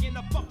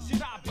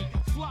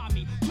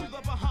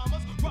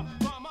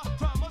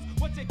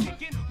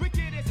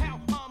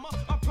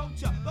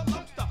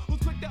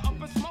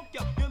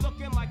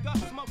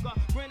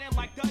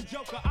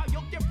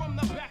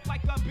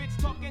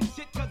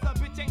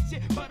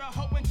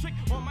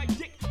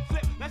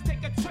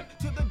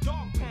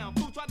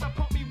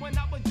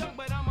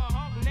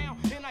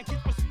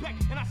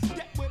 I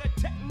step with a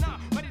tech 9,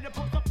 ready to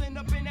put something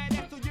up in that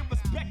ass so you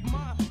respect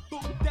mine.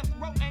 Boom, death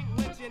row ain't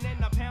lynching and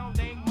the pound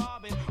ain't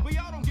mobbing. We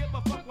all don't give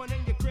a fuck when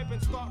in your crib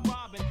and start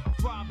robbing.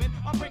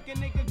 I'm breaking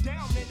niggas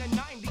down in the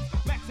 90s,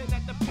 maxing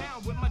at the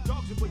pound with my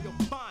dogs and where you'll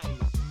find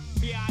me.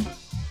 Biatch.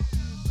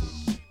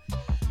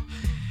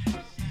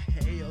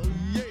 Hell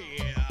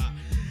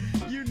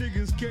yeah. You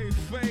niggas can't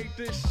fake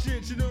this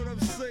shit, you know what I'm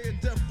saying?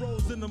 Death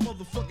Row's in the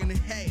motherfucking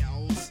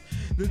house.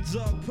 The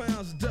dog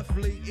pound's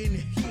definitely in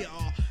here,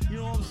 you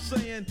know what I'm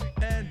saying?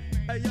 And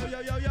hey, yo,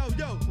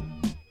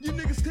 you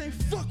niggas can't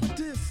fuck with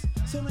this,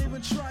 so don't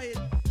even try it.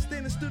 Stay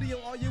in the studio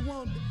all you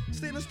want,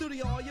 stay in the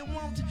studio all you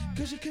want,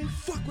 cause you can't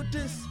fuck with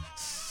this.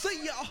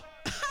 See ya!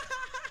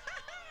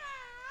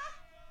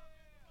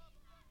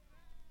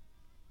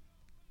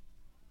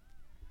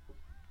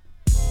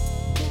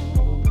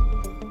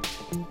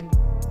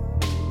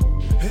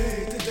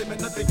 Hey, today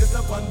man, I think it's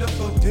a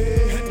wonderful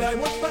day. And I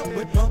won't fuck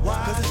with punk,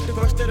 cause it's the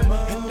first of the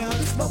month. And now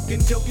the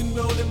smoking, joking,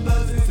 rolling,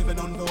 buzzing, sipping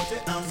on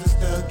 40 ounces,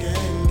 stuck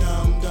in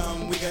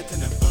gum. We got to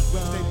the front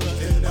row,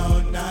 and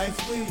all night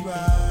we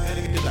ride.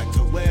 And you like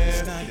to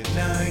wear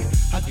 99.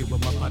 I give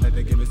up my partner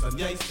to give me some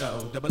yay,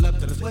 so double up,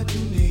 tell us what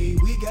you need.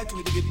 We got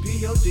to get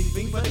P.O.D.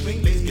 Ring for the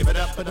ring, let's give it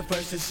up for the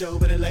first to show,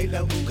 but it lay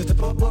low. Cause the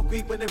poor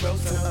creep when they roll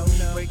so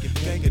low. Break it,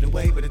 can't get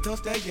away, but it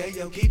toast that yeah,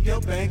 yo, keep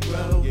your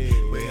bankroll.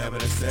 We're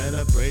having a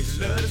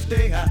celebration, let us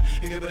stay high.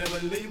 You better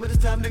believe when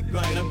it's time to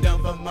grind. I'm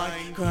down for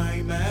mine,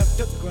 crime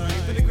after crime.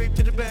 From the creep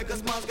to the back,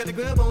 cause mom's got the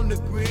grub on the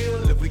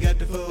grill. If we got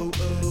the food,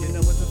 you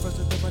know what's the first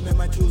of the one that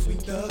might choose, we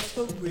thugs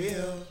for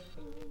real.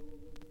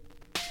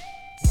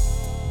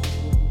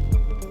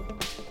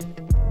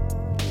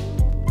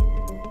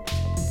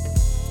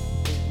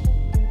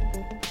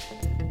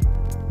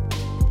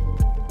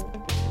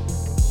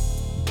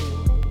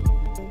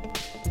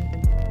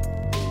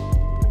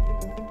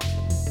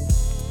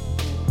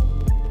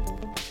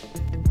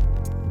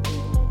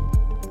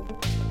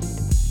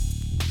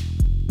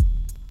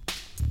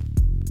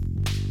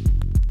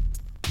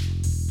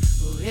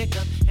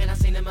 And I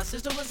seen that my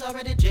sister was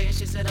already dead.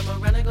 She said I'ma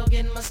run and go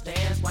get in my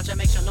stance. Watch I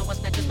make sure no one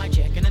snatches my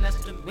check. And then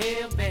that's the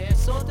real bad.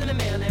 Sold to the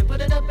mail and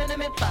put it up in the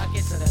mid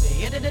pocket. So that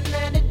we hit it in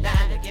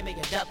 99 to give me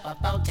a duck of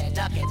 4 10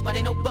 ducats. But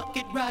ain't no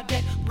bucket ride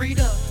that breed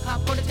up.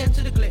 Hop on the 10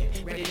 to the glare.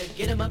 Ready to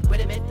get him up with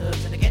him at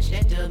thugs. And to catch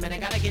that dub, man, I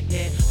gotta get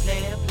there.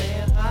 Player,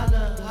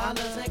 holla.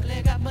 St.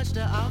 Clair got much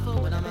to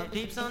offer when I'm at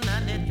Peeps on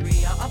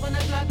 93. I'll open the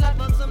clock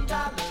for some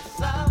dollars.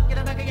 So get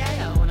it back a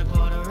yeah, on a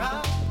quarter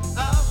off.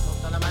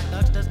 All of my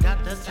thugs just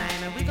got the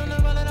same. And we gonna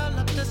roll it all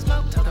up the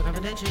smoke. Tell the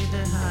confidential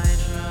the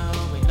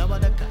hydro. We know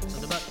what the cuts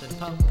on the butt and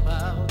pump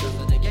out. Just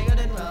the giga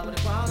then roll with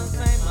the crawl and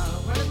same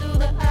mode. Running through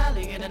the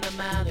alley, get in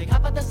the alley.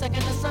 Hop at the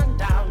second of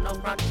sundown, no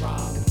run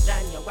wrong.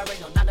 January,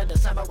 no 9 of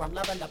December, I'm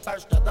loving the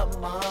first of the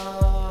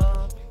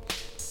month.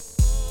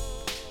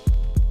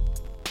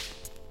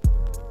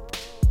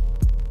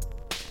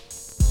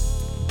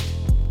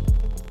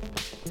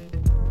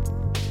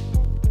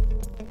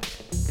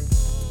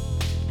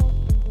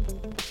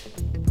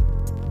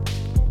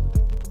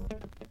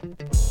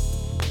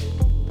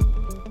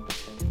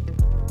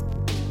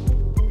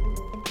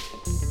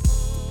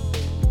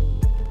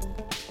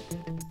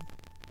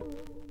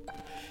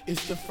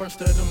 It's the first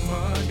of the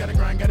month, gotta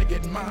grind, gotta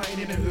get mine.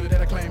 In the hood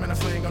that I claim and I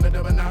sling on the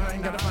double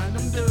 9. Gotta find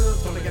them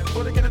dubs, only got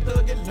 40, get a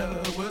thug, get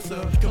love. What's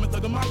up? Come and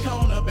thug on my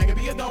corner, bang,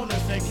 be a donor.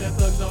 St. Clair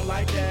thugs don't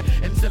like that.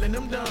 And selling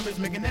them dummies,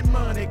 making that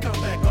money, come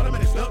back.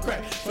 Automatic skull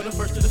crack, from the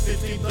 1st to the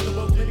 15th of the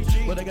world,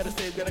 G. What I gotta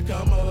say, gotta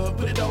come up,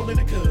 put it all in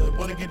the cup.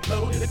 Wanna get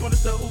loaded, they gonna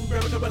stove,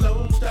 grab a couple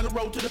loads, start a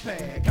roll to the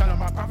pad. Count on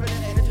my profit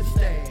and add it to the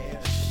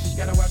stash.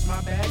 Gotta watch my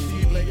back,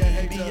 see it later,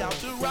 hate be out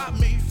to rob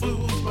me,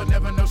 fools. But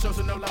never no shows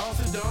and no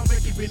losses, dumb. Been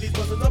keeping these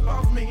buzzers up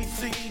off me,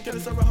 see. Gotta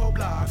serve a whole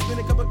block, spin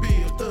a couple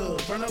bills,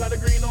 thug. Burn a lot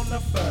of green on the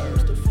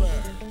first.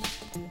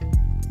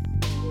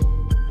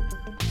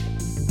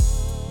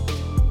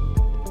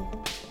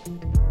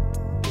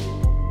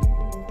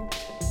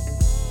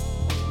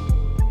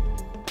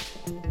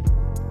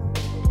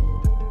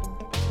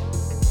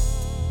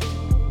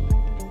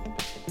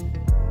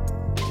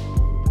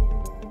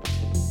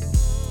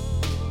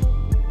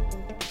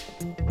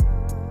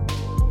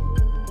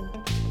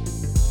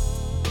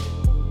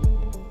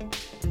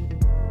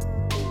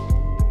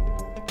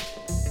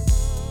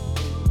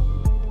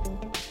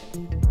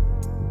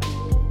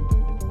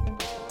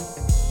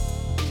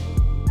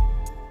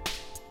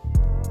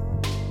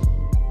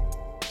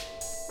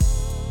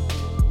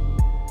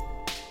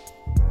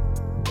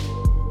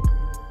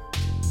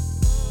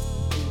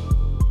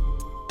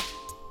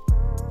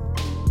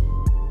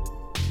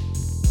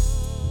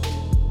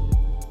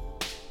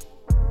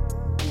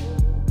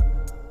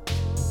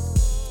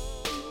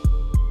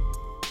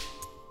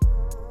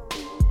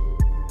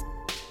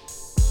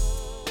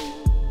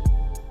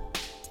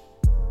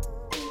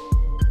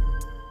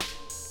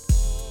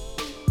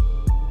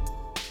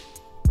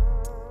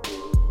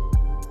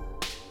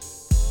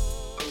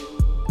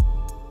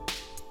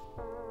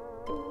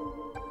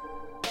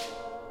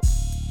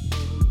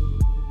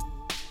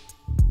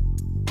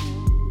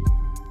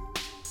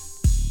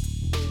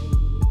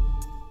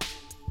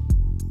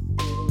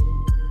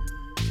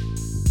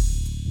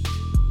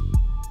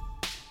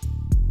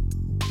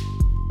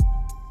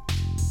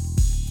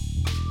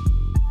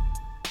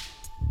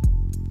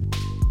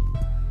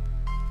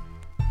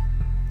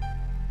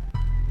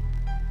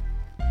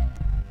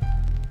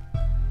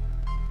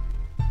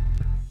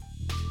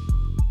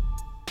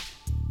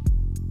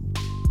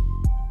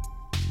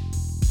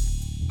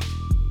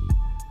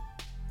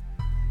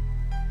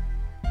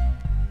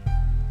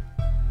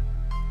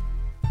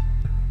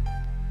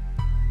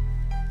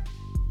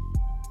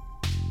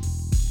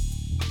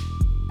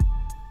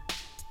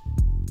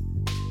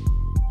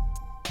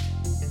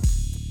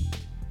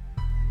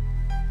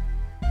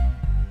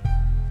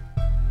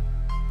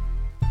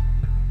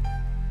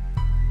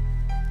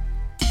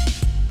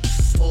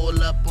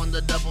 up on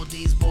the double,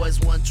 these boys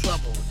want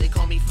trouble. They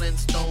call me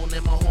Flintstone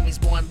and my homies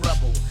born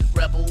rubble.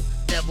 Rebel,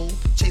 devil,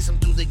 chase them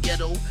through the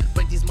ghetto.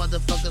 Break these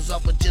motherfuckers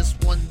off with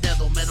just one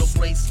devil. Metal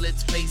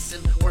bracelets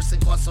facing worse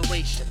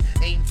incarceration.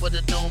 Aim for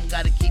the dome,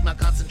 gotta keep my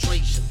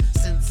concentration.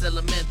 Since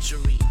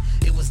elementary,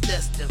 it was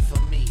destined for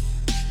me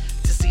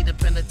to see the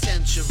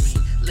penitentiary.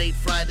 Late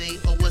Friday,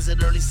 or was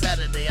it early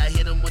Saturday? I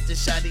hit him with the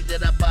shotty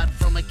that I bought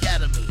from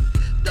Academy.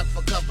 Duck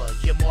for cover,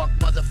 you mark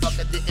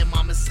motherfucker. Didn't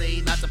mama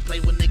say not to play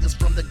with niggas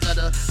from the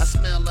gutter? I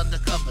smell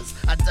undercovers,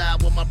 I die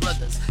with my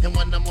brothers. And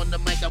when I'm on the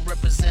mic, I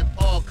represent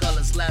all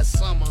colors. Last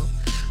summer,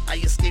 I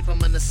escaped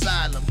from an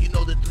asylum. You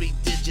know the 3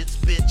 digits,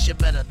 bitch, you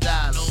better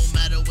dial. No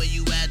matter where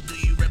you at, do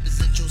you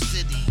represent your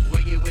city?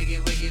 Wiggy, wiggy,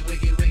 wiggy,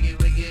 wiggy, wiggy,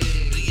 wiggy.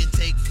 Do you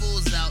take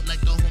fools out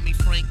like the homie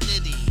Frank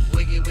Nitty?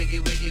 Wiggy, wiggy,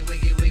 wiggy,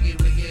 wiggy, wiggy,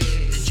 wiggy.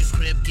 Did your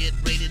crib get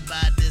raided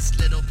by this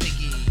little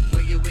piggy?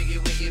 Wiggy, wiggy,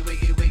 wiggy,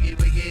 wiggy, wiggy,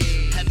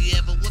 wiggy. Have you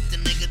ever whooped a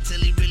nigga till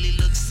he really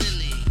looks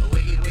silly?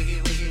 Wiggy,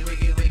 wiggy, wiggy,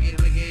 wiggy, wiggy,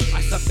 wiggy.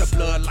 I suck the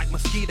blood like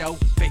mosquito,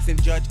 facing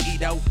Judge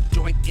Ito.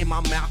 Joint in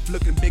my mouth,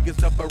 looking big as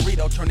a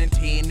burrito. Turning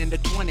 10 into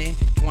 20,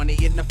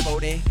 20 into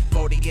 40,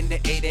 40 into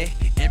 80.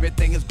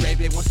 Everything is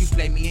gravy once you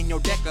play me in your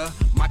decker.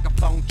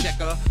 Microphone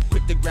checker,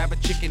 quick to grab a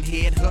chicken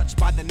head, hutch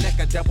by the neck,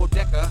 a double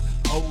decker.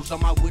 Hoes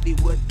on my woody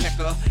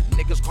woodpecker.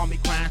 Niggas call me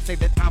crying, say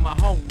that I'm a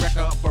home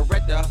wrecker.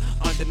 Beretta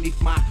underneath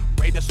my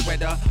Raider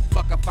sweater.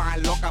 Fuck a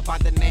fine loca by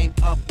the name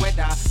of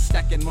Weather.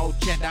 Stacking more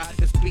cheddar,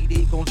 the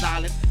Speedy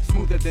Gonzales.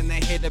 Smoother than the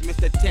head of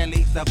Mr.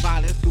 Telly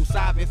Savalas. Tu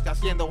sabes,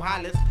 haciendo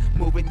jales,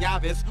 moving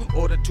llaves.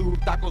 Order 2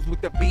 tacos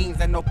with the beans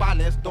and no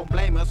pales. Don't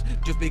blame us,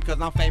 just because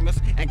I'm famous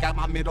and got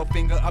my middle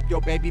finger up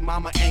your baby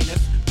mama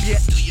anus.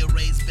 Bitch. Do you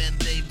raise Ben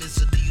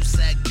Davis or do you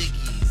sack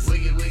Dickies?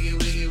 Wiggy, wiggy,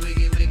 wiggy,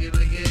 wiggy, wiggy,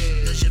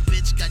 wiggy. Does your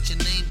bitch got your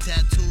name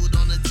tattooed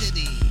on a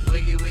titty?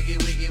 Wiggy, wiggy,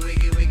 wiggy,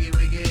 wiggy, wiggy,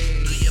 wiggy.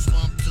 Do you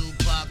bump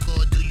Tupac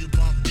or do you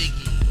bump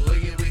Biggie?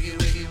 Wiggy, wiggy,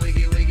 wiggy,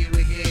 wiggy, wiggy,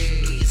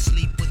 wiggy. Do you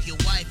sleep with your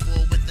wife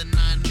or with a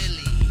 9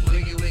 milli?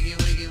 Wiggy, wiggy,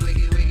 wiggy,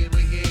 wiggy, wiggy,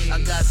 wiggy.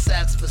 I got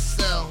sacks for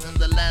sale in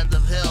the land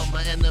of hell.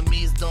 My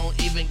enemies don't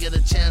even get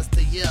a chance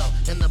to yell.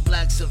 In the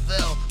black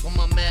Chevelle with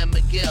my man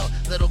Miguel.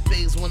 Little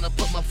pigs wanna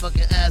put my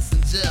fucking ass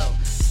in jail.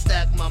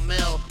 Stack my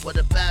mail where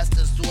the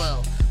bastards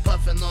dwell.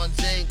 Puffin' on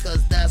Jane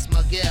cause that's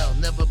my gal.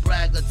 Never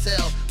brag or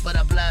tell, but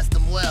I blast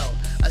them well.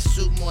 I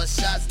shoot more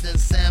shots than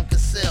Sam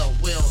Cassell.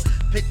 Will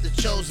pick the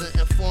chosen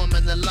and form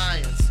an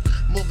alliance.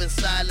 Move in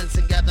silence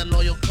and gather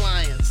loyal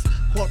clients.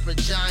 Corporate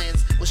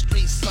giants with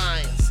street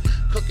science.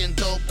 Cooking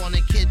dope on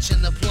a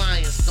kitchen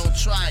appliance. Don't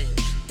try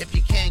it if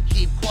you can't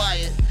keep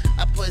quiet.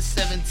 I put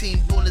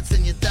 17 bullets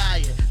in your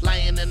diet.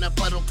 Lying in a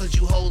puddle cause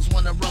you hoes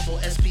wanna rumble.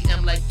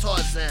 SPM like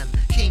Tarzan,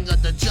 king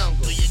of the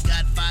jungle. Do you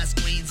got 5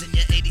 screens in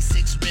your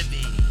 86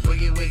 Ribby?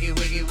 Wiggy, wiggy,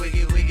 wiggy,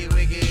 wiggy, wiggy,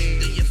 wiggy.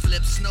 Do you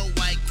flip Snow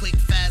White quick,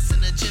 fast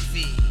in a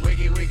jiffy?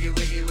 Wiggy, wiggy,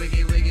 wiggy,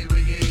 wiggy, wiggy,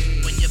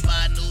 wiggy. When you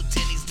buy new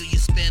titties, do you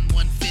spend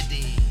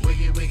 150?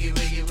 Wiggy, wiggy,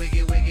 wiggy,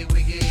 wiggy, wiggy,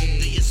 wiggy.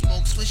 Do you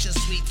smoke Swisher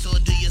Sweets or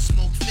do you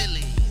smoke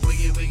Philly?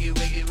 Wiggy, wiggy,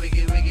 wiggy,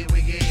 wiggy, wiggy,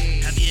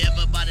 wiggy. Have you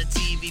ever bought a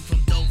TV from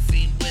Dope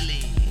Fiend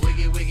Willie?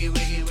 Wiggy, wiggy,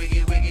 wiggy,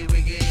 wiggy, wiggy,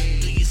 wiggy.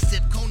 Do you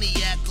sip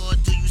cognac or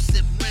do you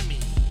sip Remy?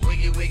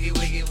 Wiggy, wiggy,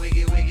 wiggy,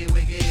 wiggy, wiggy,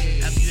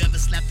 wiggy. Have you ever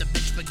slapped a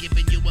bitch for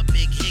giving you a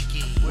big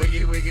hickey?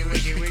 Wiggy, wiggy,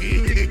 wiggy,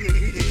 wiggy.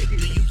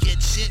 Do you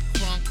get shit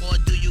crunk or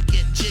do you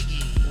get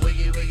jiggy?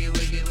 Wiggy, wiggy,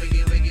 wiggy,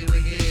 wiggy, wiggy,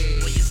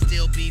 wiggy. Will you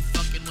still be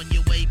fucking when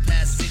you weigh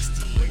past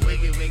 60?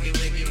 Wiggy, wiggy,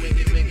 wiggy,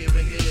 wiggy, wiggy,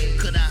 wiggy.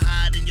 Could I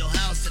hide in your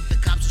house if the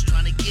cops was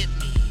trying to get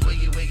me?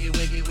 Wiggy, wiggy,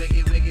 wiggy,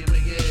 wiggy, wiggy,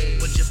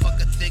 wiggy. Would you fuck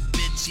a thick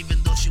bitch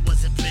even though she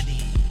wasn't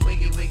pretty?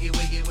 Wiggy, wiggy,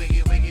 wiggy,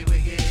 wiggy, wiggy,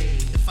 wiggy.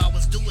 If I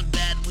was doing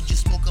bad, would you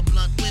smoke a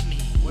blunt with me?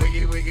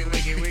 Wiggy, wiggy,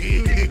 wiggy,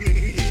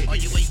 wiggy. Are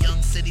you a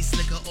young city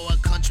slicker or a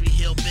country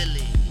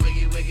hillbilly?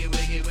 Wiggy, wiggy,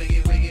 wiggy,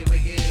 wiggy, wiggy,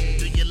 wiggy.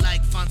 Do you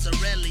like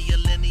Fonzarelli or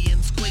Lenny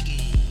and Squiggy?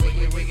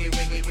 Wiggy, wiggy,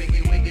 wiggy,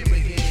 wiggy, wiggy,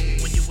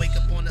 wiggy. When you wake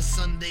up on a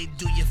Sunday,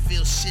 do you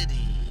feel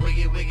shitty?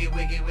 Wiggy, wiggy,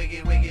 wiggy,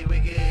 wiggy, wiggy,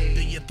 wiggy.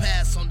 Do you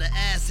pass on the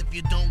ass if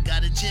you don't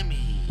got a Jimmy?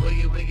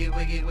 Wiggy, wiggy,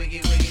 wiggy,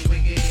 wiggy, wiggy,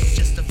 wiggy.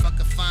 Just to fuck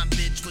a fine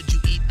bitch, would you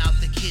eat out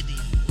the kitty?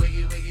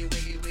 Wiggy, wiggy,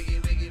 wiggy, wiggy,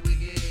 wiggy,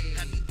 wiggy.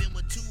 Have you been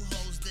with 2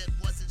 hoes that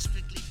wasn't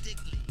strictly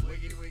dickly?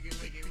 Wiggy, wiggy,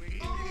 wiggy,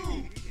 wiggy.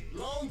 Ooh,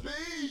 Long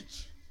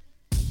Beach.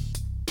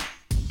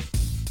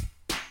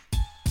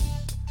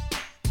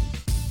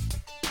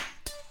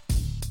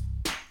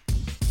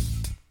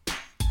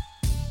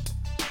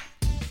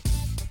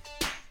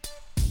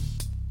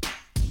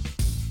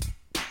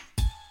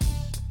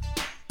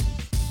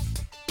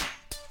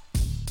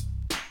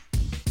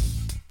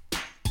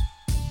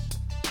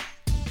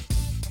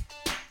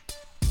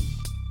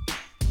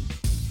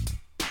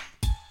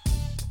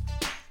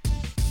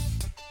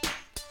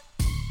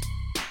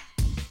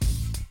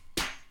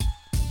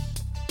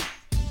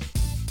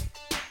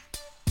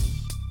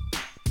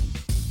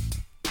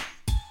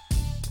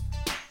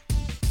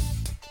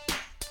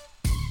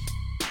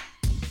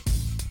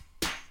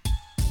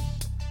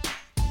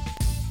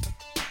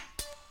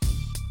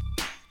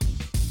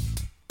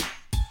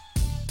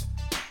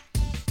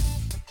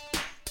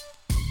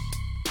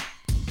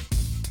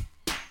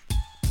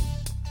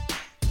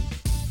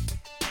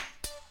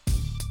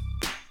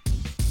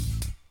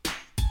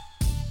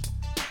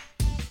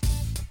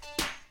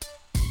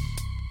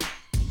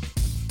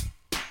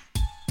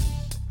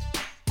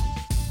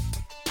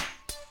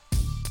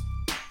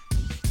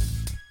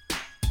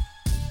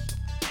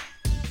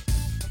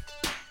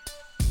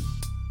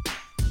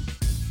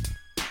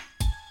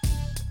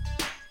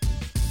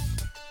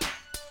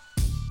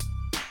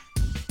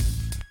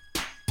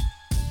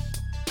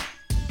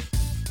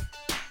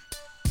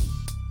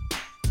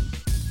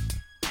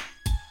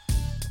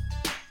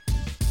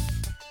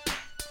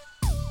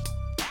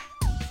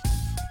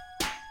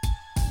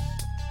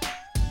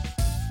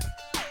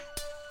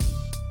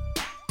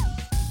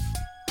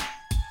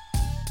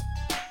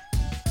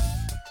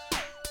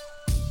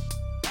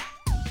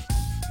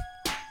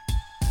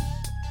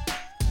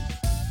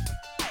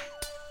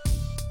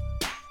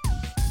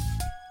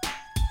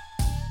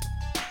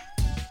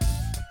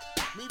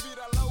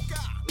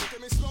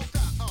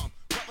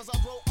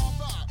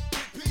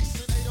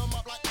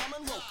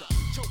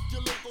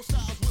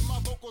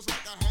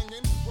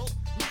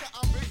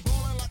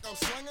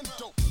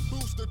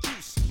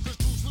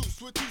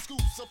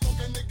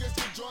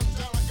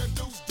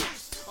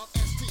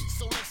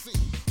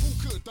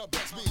 the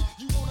best be.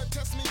 You wanna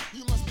test me?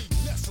 You must be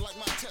next like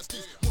my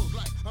testes. Work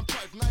like I'm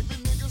tripe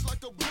knifing niggas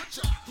like a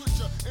butcher. Put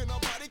you in a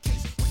body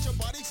case with your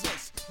body's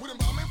lace. With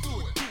embalming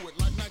fluid, do it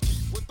like Nike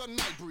with a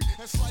night breed.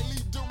 And slightly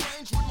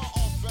deranged with my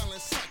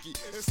off-balance psyche.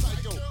 It's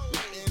psycho,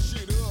 lighting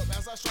shit up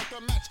as I strike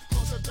a match.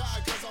 Cause I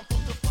die cause I'm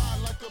funkified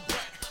like a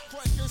brat.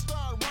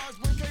 Frankenstein rise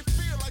when can't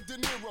feel like De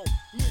Niro.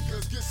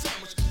 Niggas get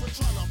sandwiched for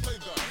trying to play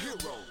the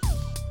hero.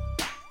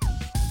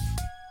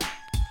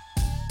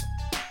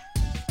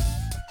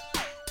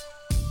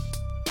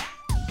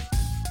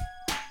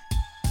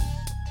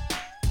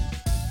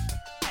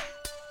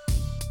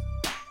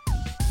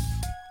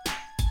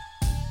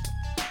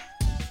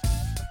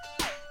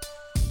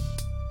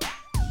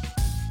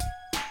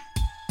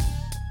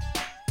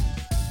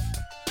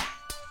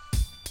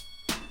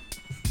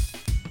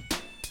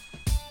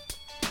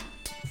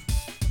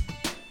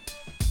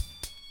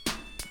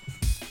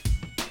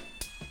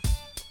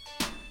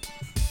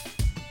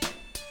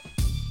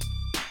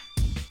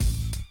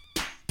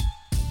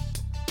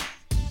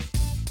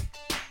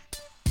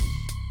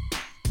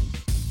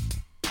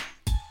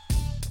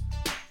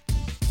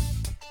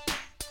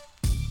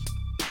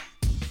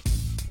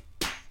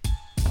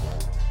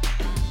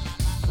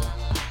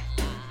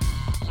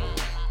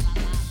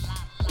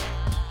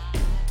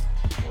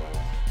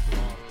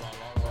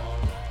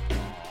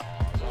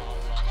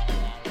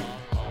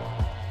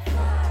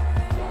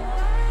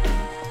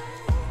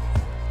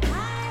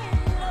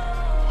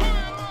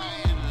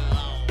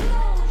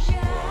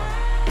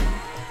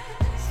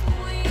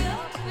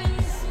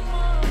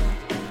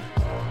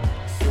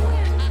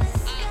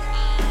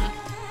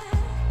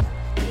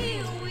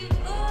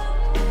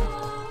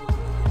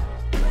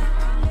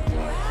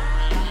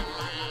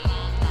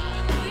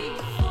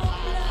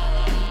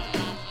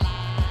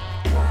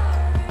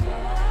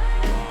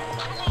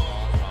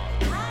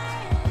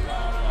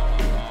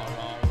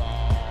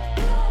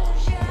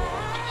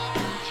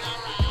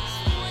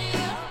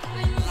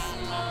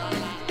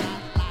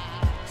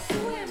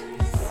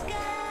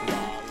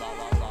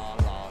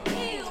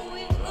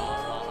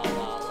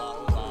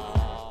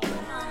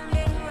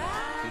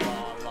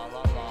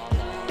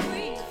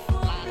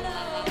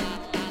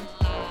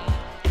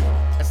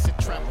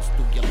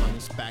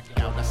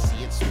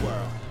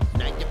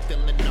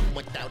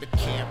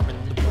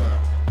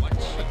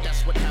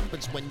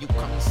 When you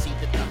come and see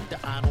the doctor,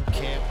 I don't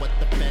care what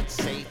the feds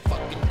say,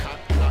 fucking cock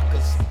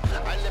blockers.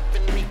 I live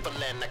in reefer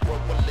land, I grow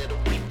a little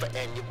reefer,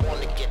 and you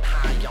wanna get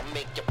high, I'll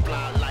make you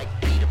fly like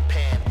Peter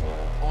Pan.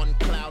 On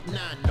cloud 9,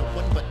 no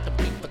one but the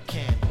reefer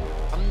can.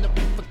 I'm the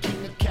reefer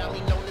king of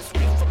Cali, known as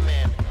Reefer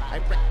Man. I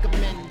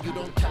recommend you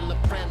don't tell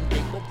a friend,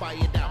 they go buy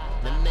it out,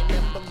 and they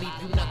never leave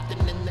you nothing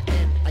in the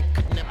end. I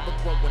could never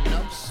grow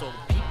enough, so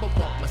people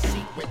want my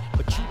secret,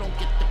 but you don't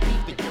get to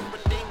peep it, you're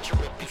in danger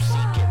if you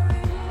seek it.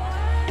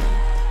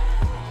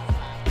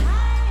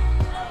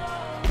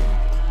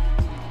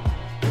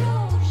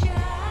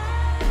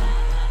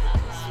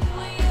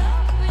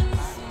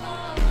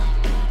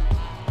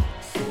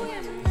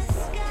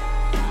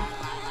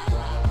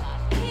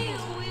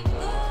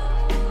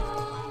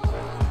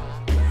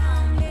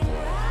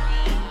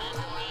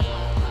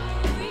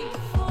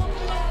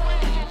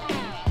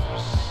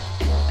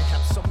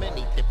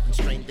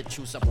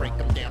 I break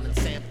them down in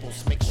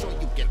samples. Make sure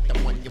you get the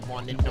one you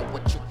want and know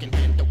what you can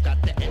handle.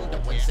 Got the endo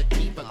and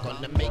sativa,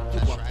 gonna make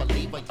you a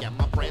believer. Yeah,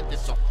 my brand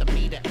is off the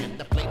meter and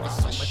the flavor's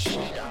so much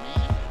sweeter.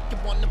 You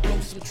wanna blow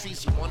some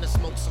trees, you wanna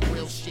smoke some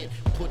real shit.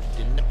 Put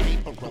it in the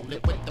paper, roll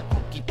it with the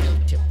funky bill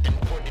tip, then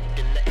put it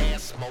in the air.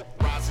 Smoke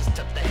rises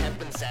to the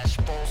heavens, ash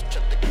falls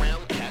to the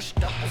ground. Cash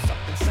doubles up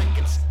in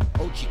seconds.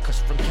 OG Kush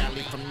from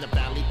Cali, from the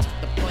valley to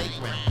the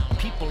playground.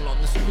 People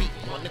on the street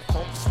wanna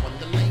coax,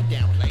 wanna lay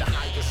down. The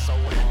high is so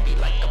happy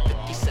like a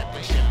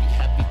 57 Chevy,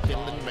 happy,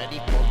 feeling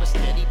ready for a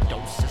steady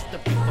dose as the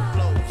reefer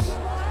flows.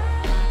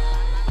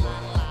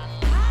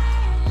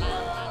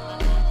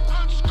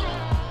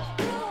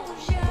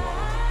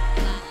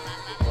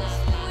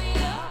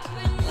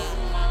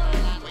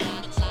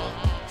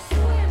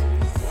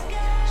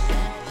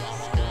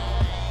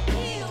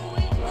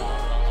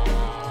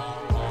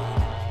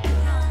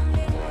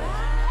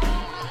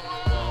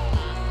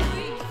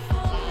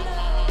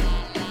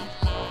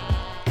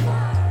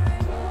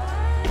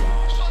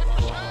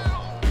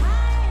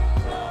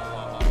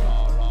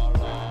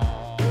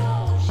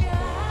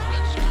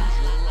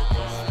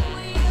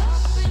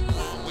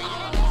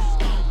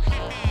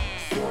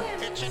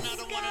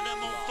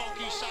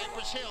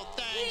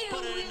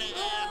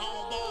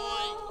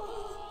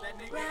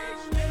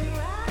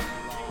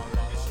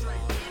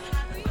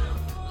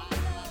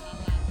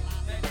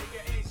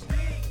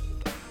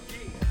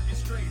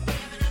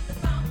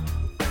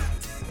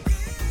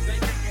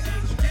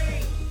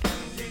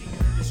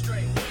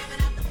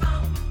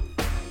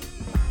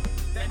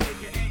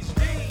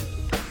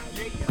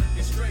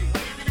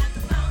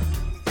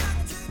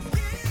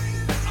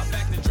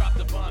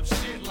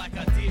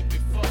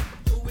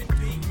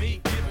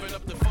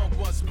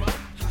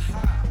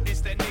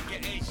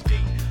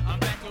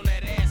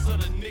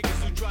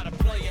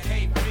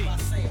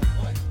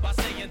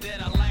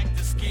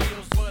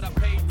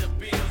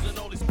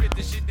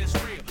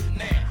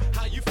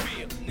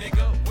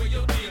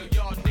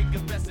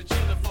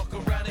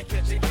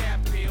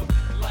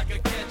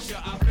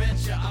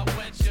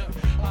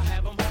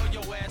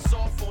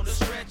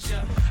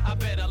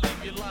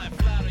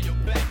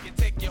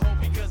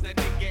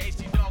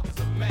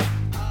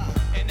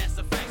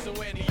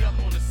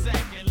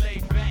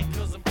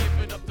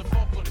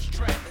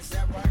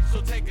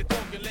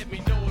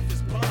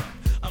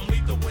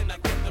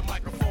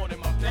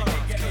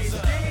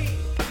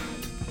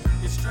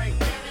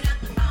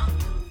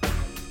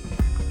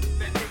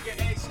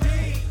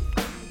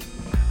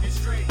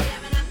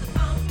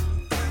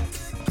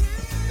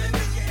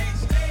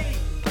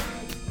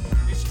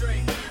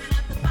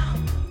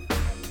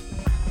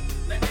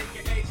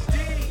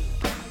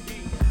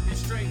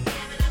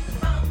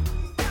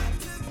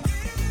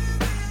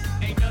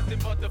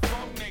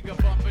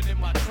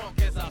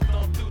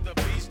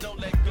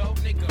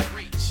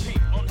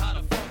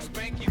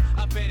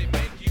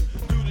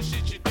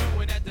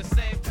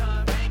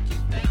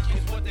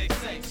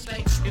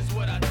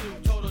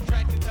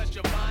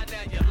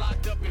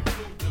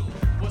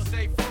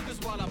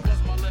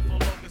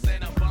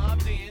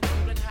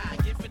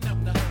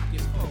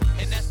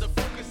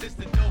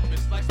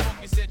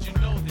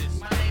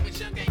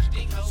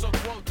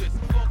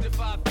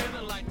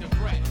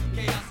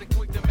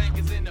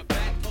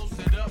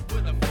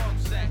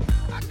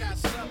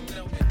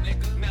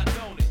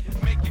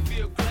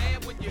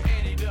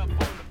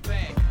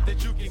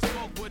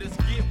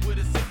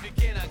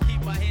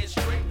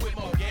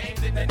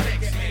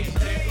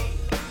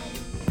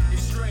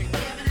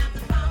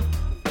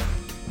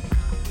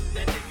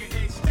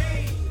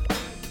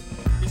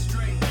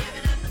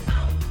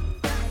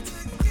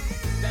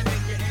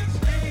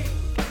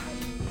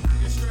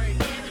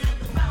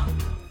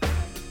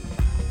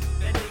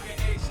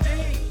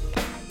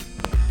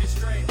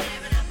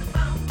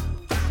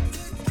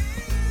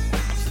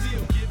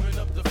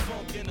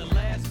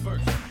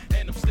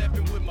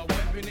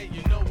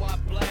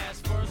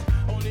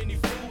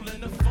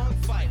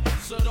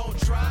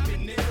 try me,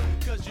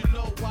 nigga, cause you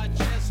know I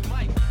just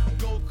might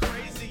go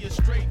crazy or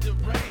straight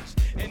deranged.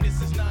 And this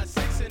is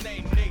 9-6 and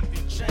ain't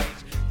Nathan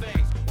changed.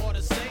 Things are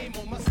the same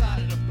on my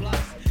side of the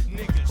block.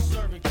 Niggas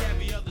serving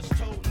caviar, others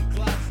toting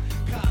glass.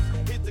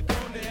 Cops hit the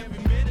corner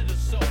every minute or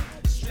so,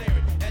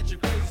 staring at your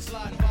crazy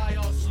sliding by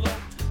all slow.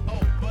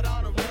 Oh, but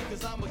all the run,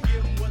 cause I'ma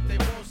give them what they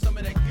want. Some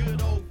of that good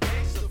old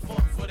gangster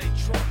funk for they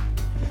trunk,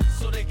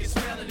 so they can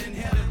smell it and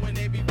inhale it when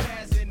they be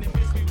passing. And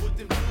miss me with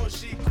them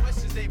bullshit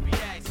questions they be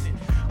asking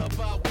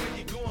about where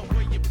you going,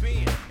 where you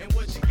been, and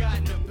what you got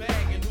in the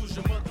bag, and who's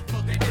your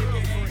motherfucking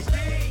girlfriend.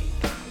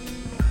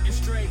 It's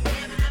straight.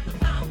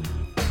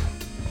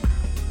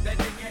 That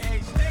nigga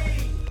HD.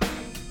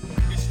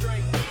 It's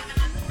straight.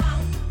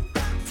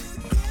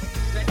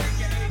 That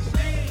nigga HD.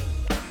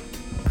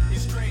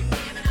 It's straight.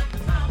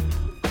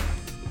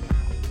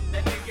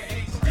 That nigga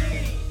HD.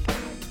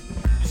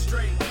 It's straight. That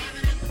nigga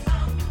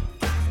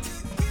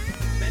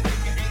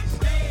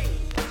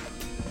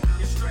HD.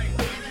 It's straight.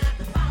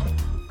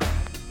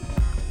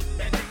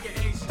 That nigga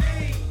HD.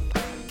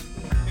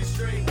 It's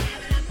straight. That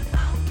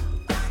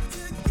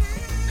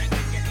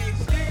nigga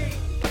HD.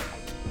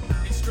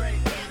 It's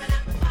straight.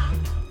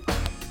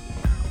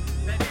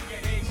 That nigga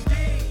HD.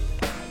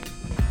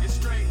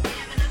 It's straight.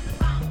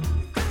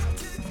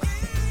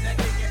 That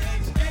nigga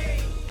HD.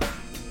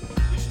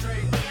 It's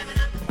straight. That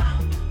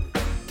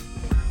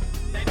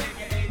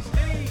nigga HD.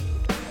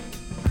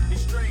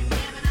 It's straight.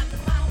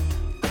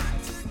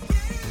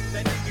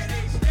 That nigga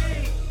HD.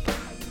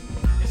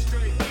 It's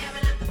straight.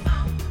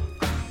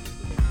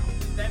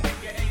 That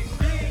nigga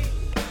HD.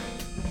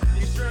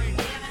 It's straight.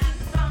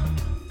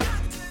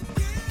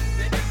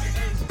 That nigga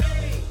HD.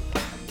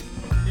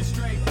 It's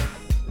straight. You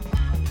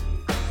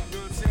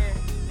know what I'm saying?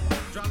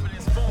 Dropping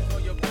this funk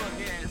on your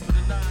punk ass for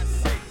the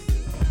 9-6.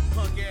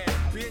 Punk ass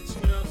bitch,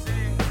 you know what I'm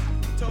saying?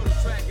 Total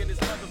track in this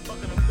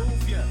motherfucker to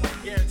move ya.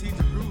 Guaranteed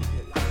to groove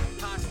ya.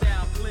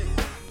 Hostile click.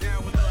 Down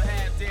with little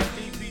half damn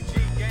DPG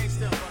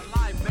gangsta for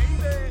life,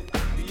 baby.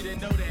 You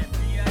didn't know that, bitch.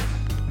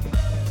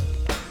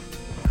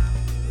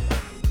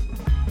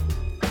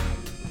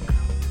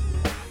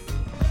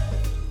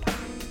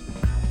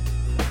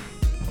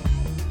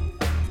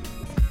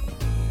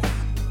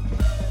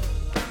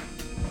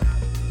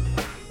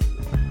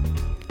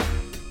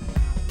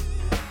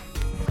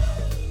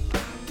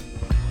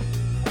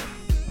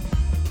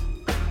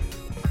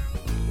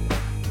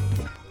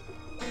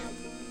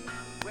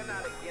 We're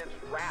not against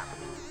rap.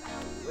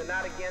 We're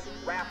not against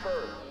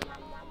rappers.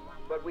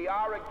 But we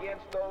are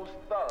against those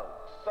thugs.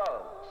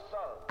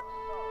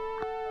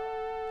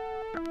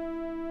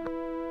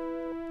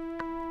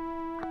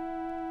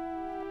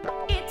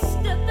 It's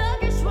the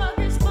thuggish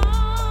ruggers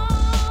ball.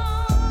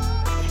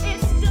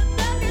 It's the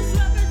thuggish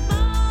ruggers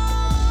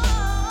ball.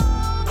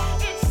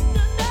 It's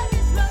the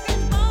thuggish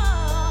ruggers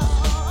ball.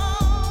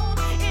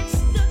 It's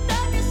the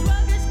thuggish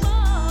ruggers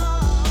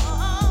ball.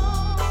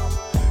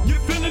 You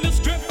feeling the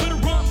strip for the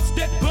rumps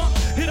that bump,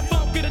 hit a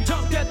funk, get a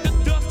jump that the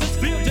dust is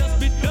feel. Just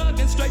be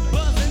thuggin', straight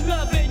buzzin',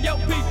 loving your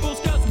peoples,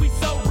 cause we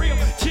so real.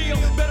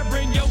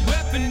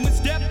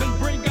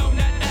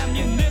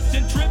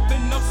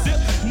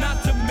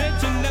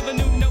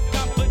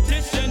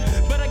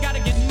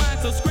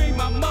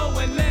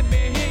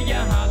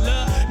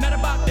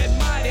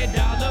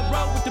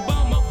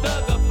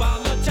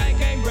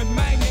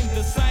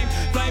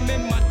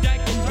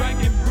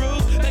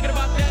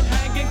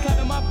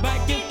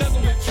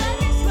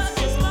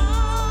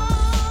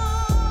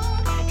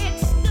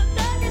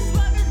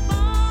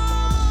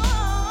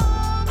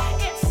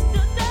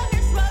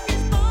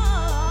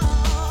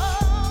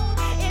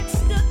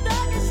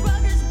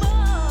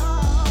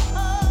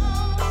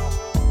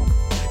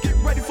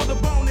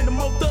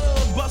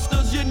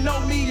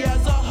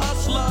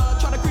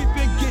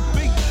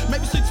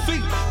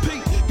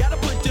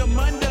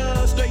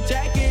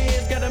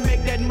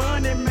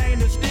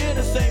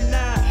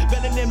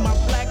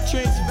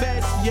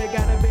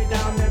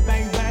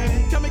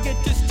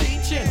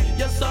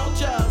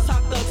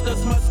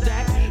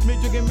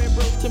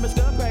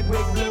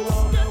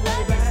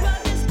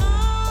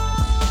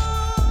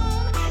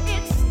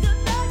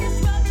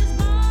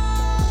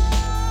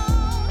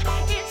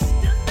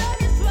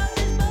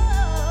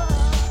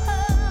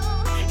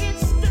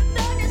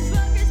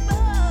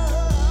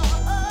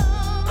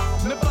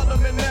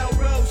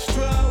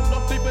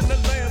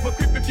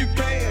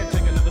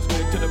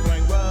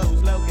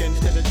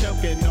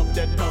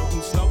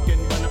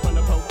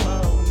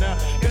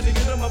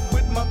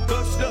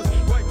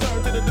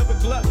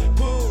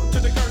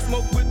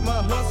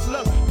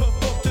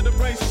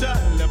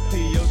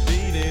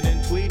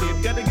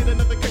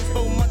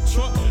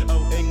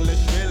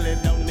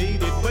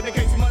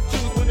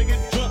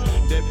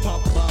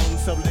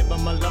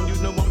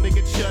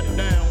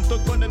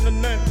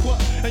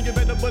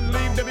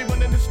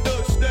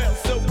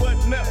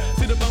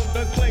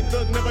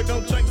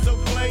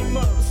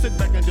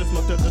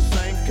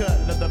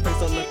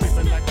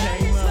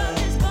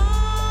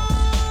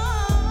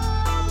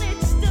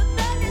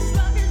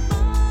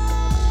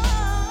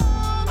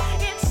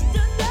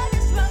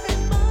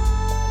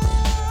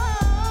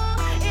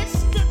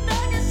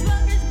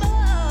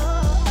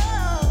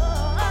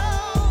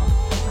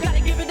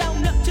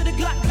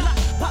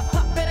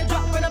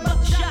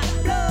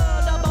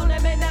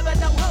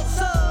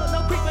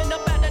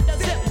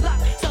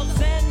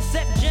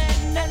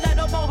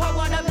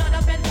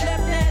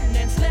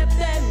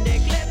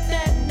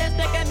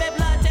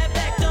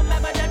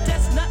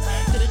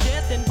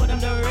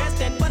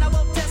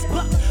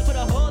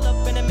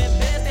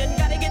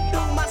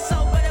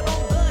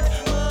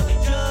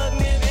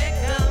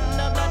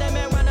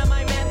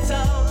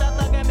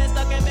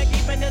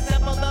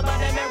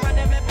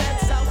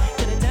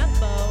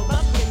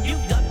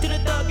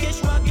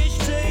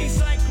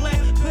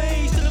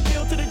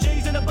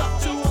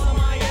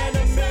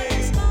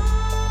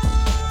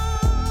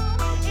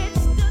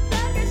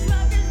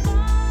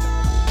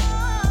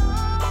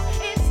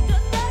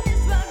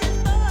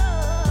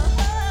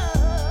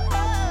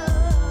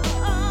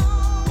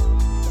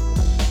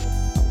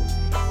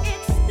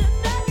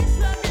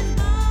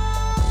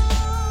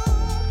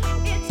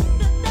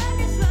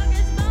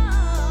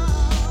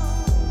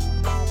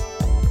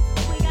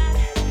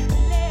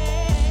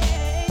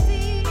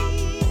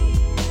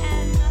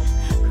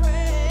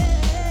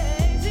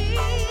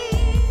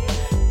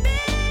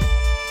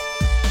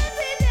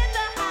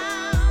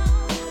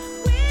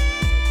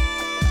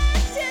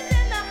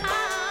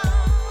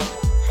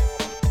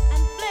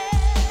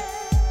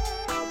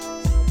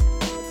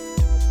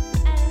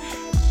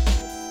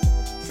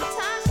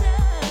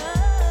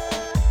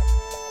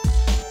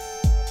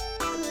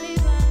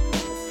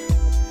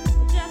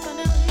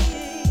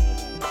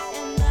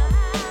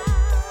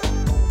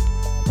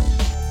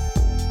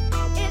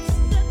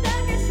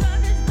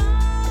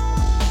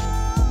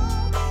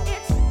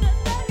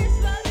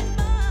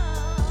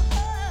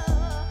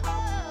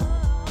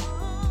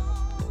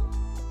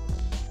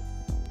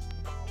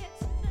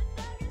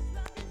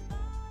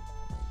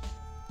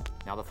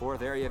 Now, the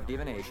fourth area of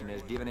divination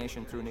is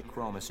divination through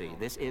necromancy.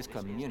 This is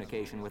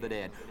communication with the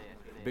dead.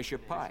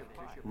 Bishop Pike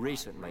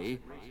recently,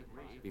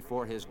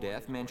 before his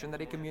death, mentioned that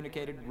he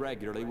communicated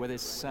regularly with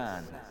his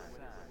son.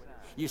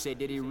 You say,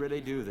 did he really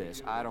do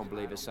this? I don't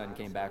believe his son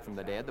came back from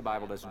the dead. The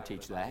Bible doesn't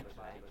teach that.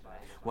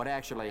 What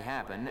actually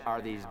happened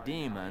are these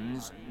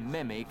demons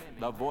mimic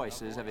the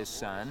voices of his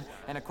son,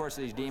 and of course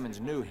these demons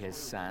knew his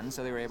son,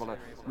 so they were able to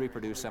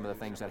reproduce some of the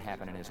things that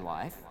happened in his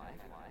life.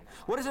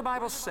 What does the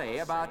Bible say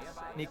about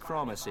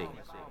necromancy?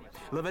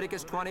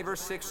 Leviticus 20 verse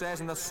 6 says,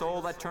 "And the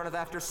soul that turneth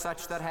after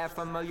such that have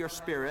familiar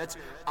spirits,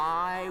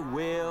 I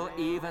will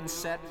even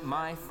set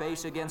my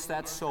face against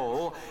that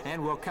soul,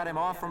 and will cut him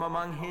off from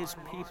among his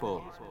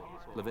people."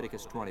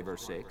 Leviticus 20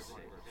 verse 6.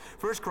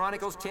 1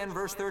 Chronicles 10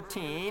 verse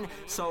 13,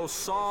 "So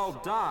Saul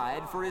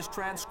died for his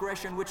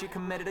transgression which he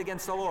committed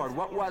against the Lord."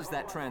 What was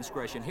that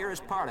transgression? Here is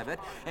part of it.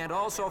 "And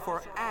also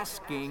for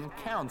asking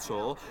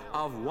counsel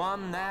of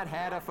one that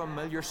had a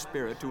familiar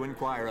spirit to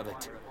inquire of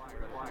it."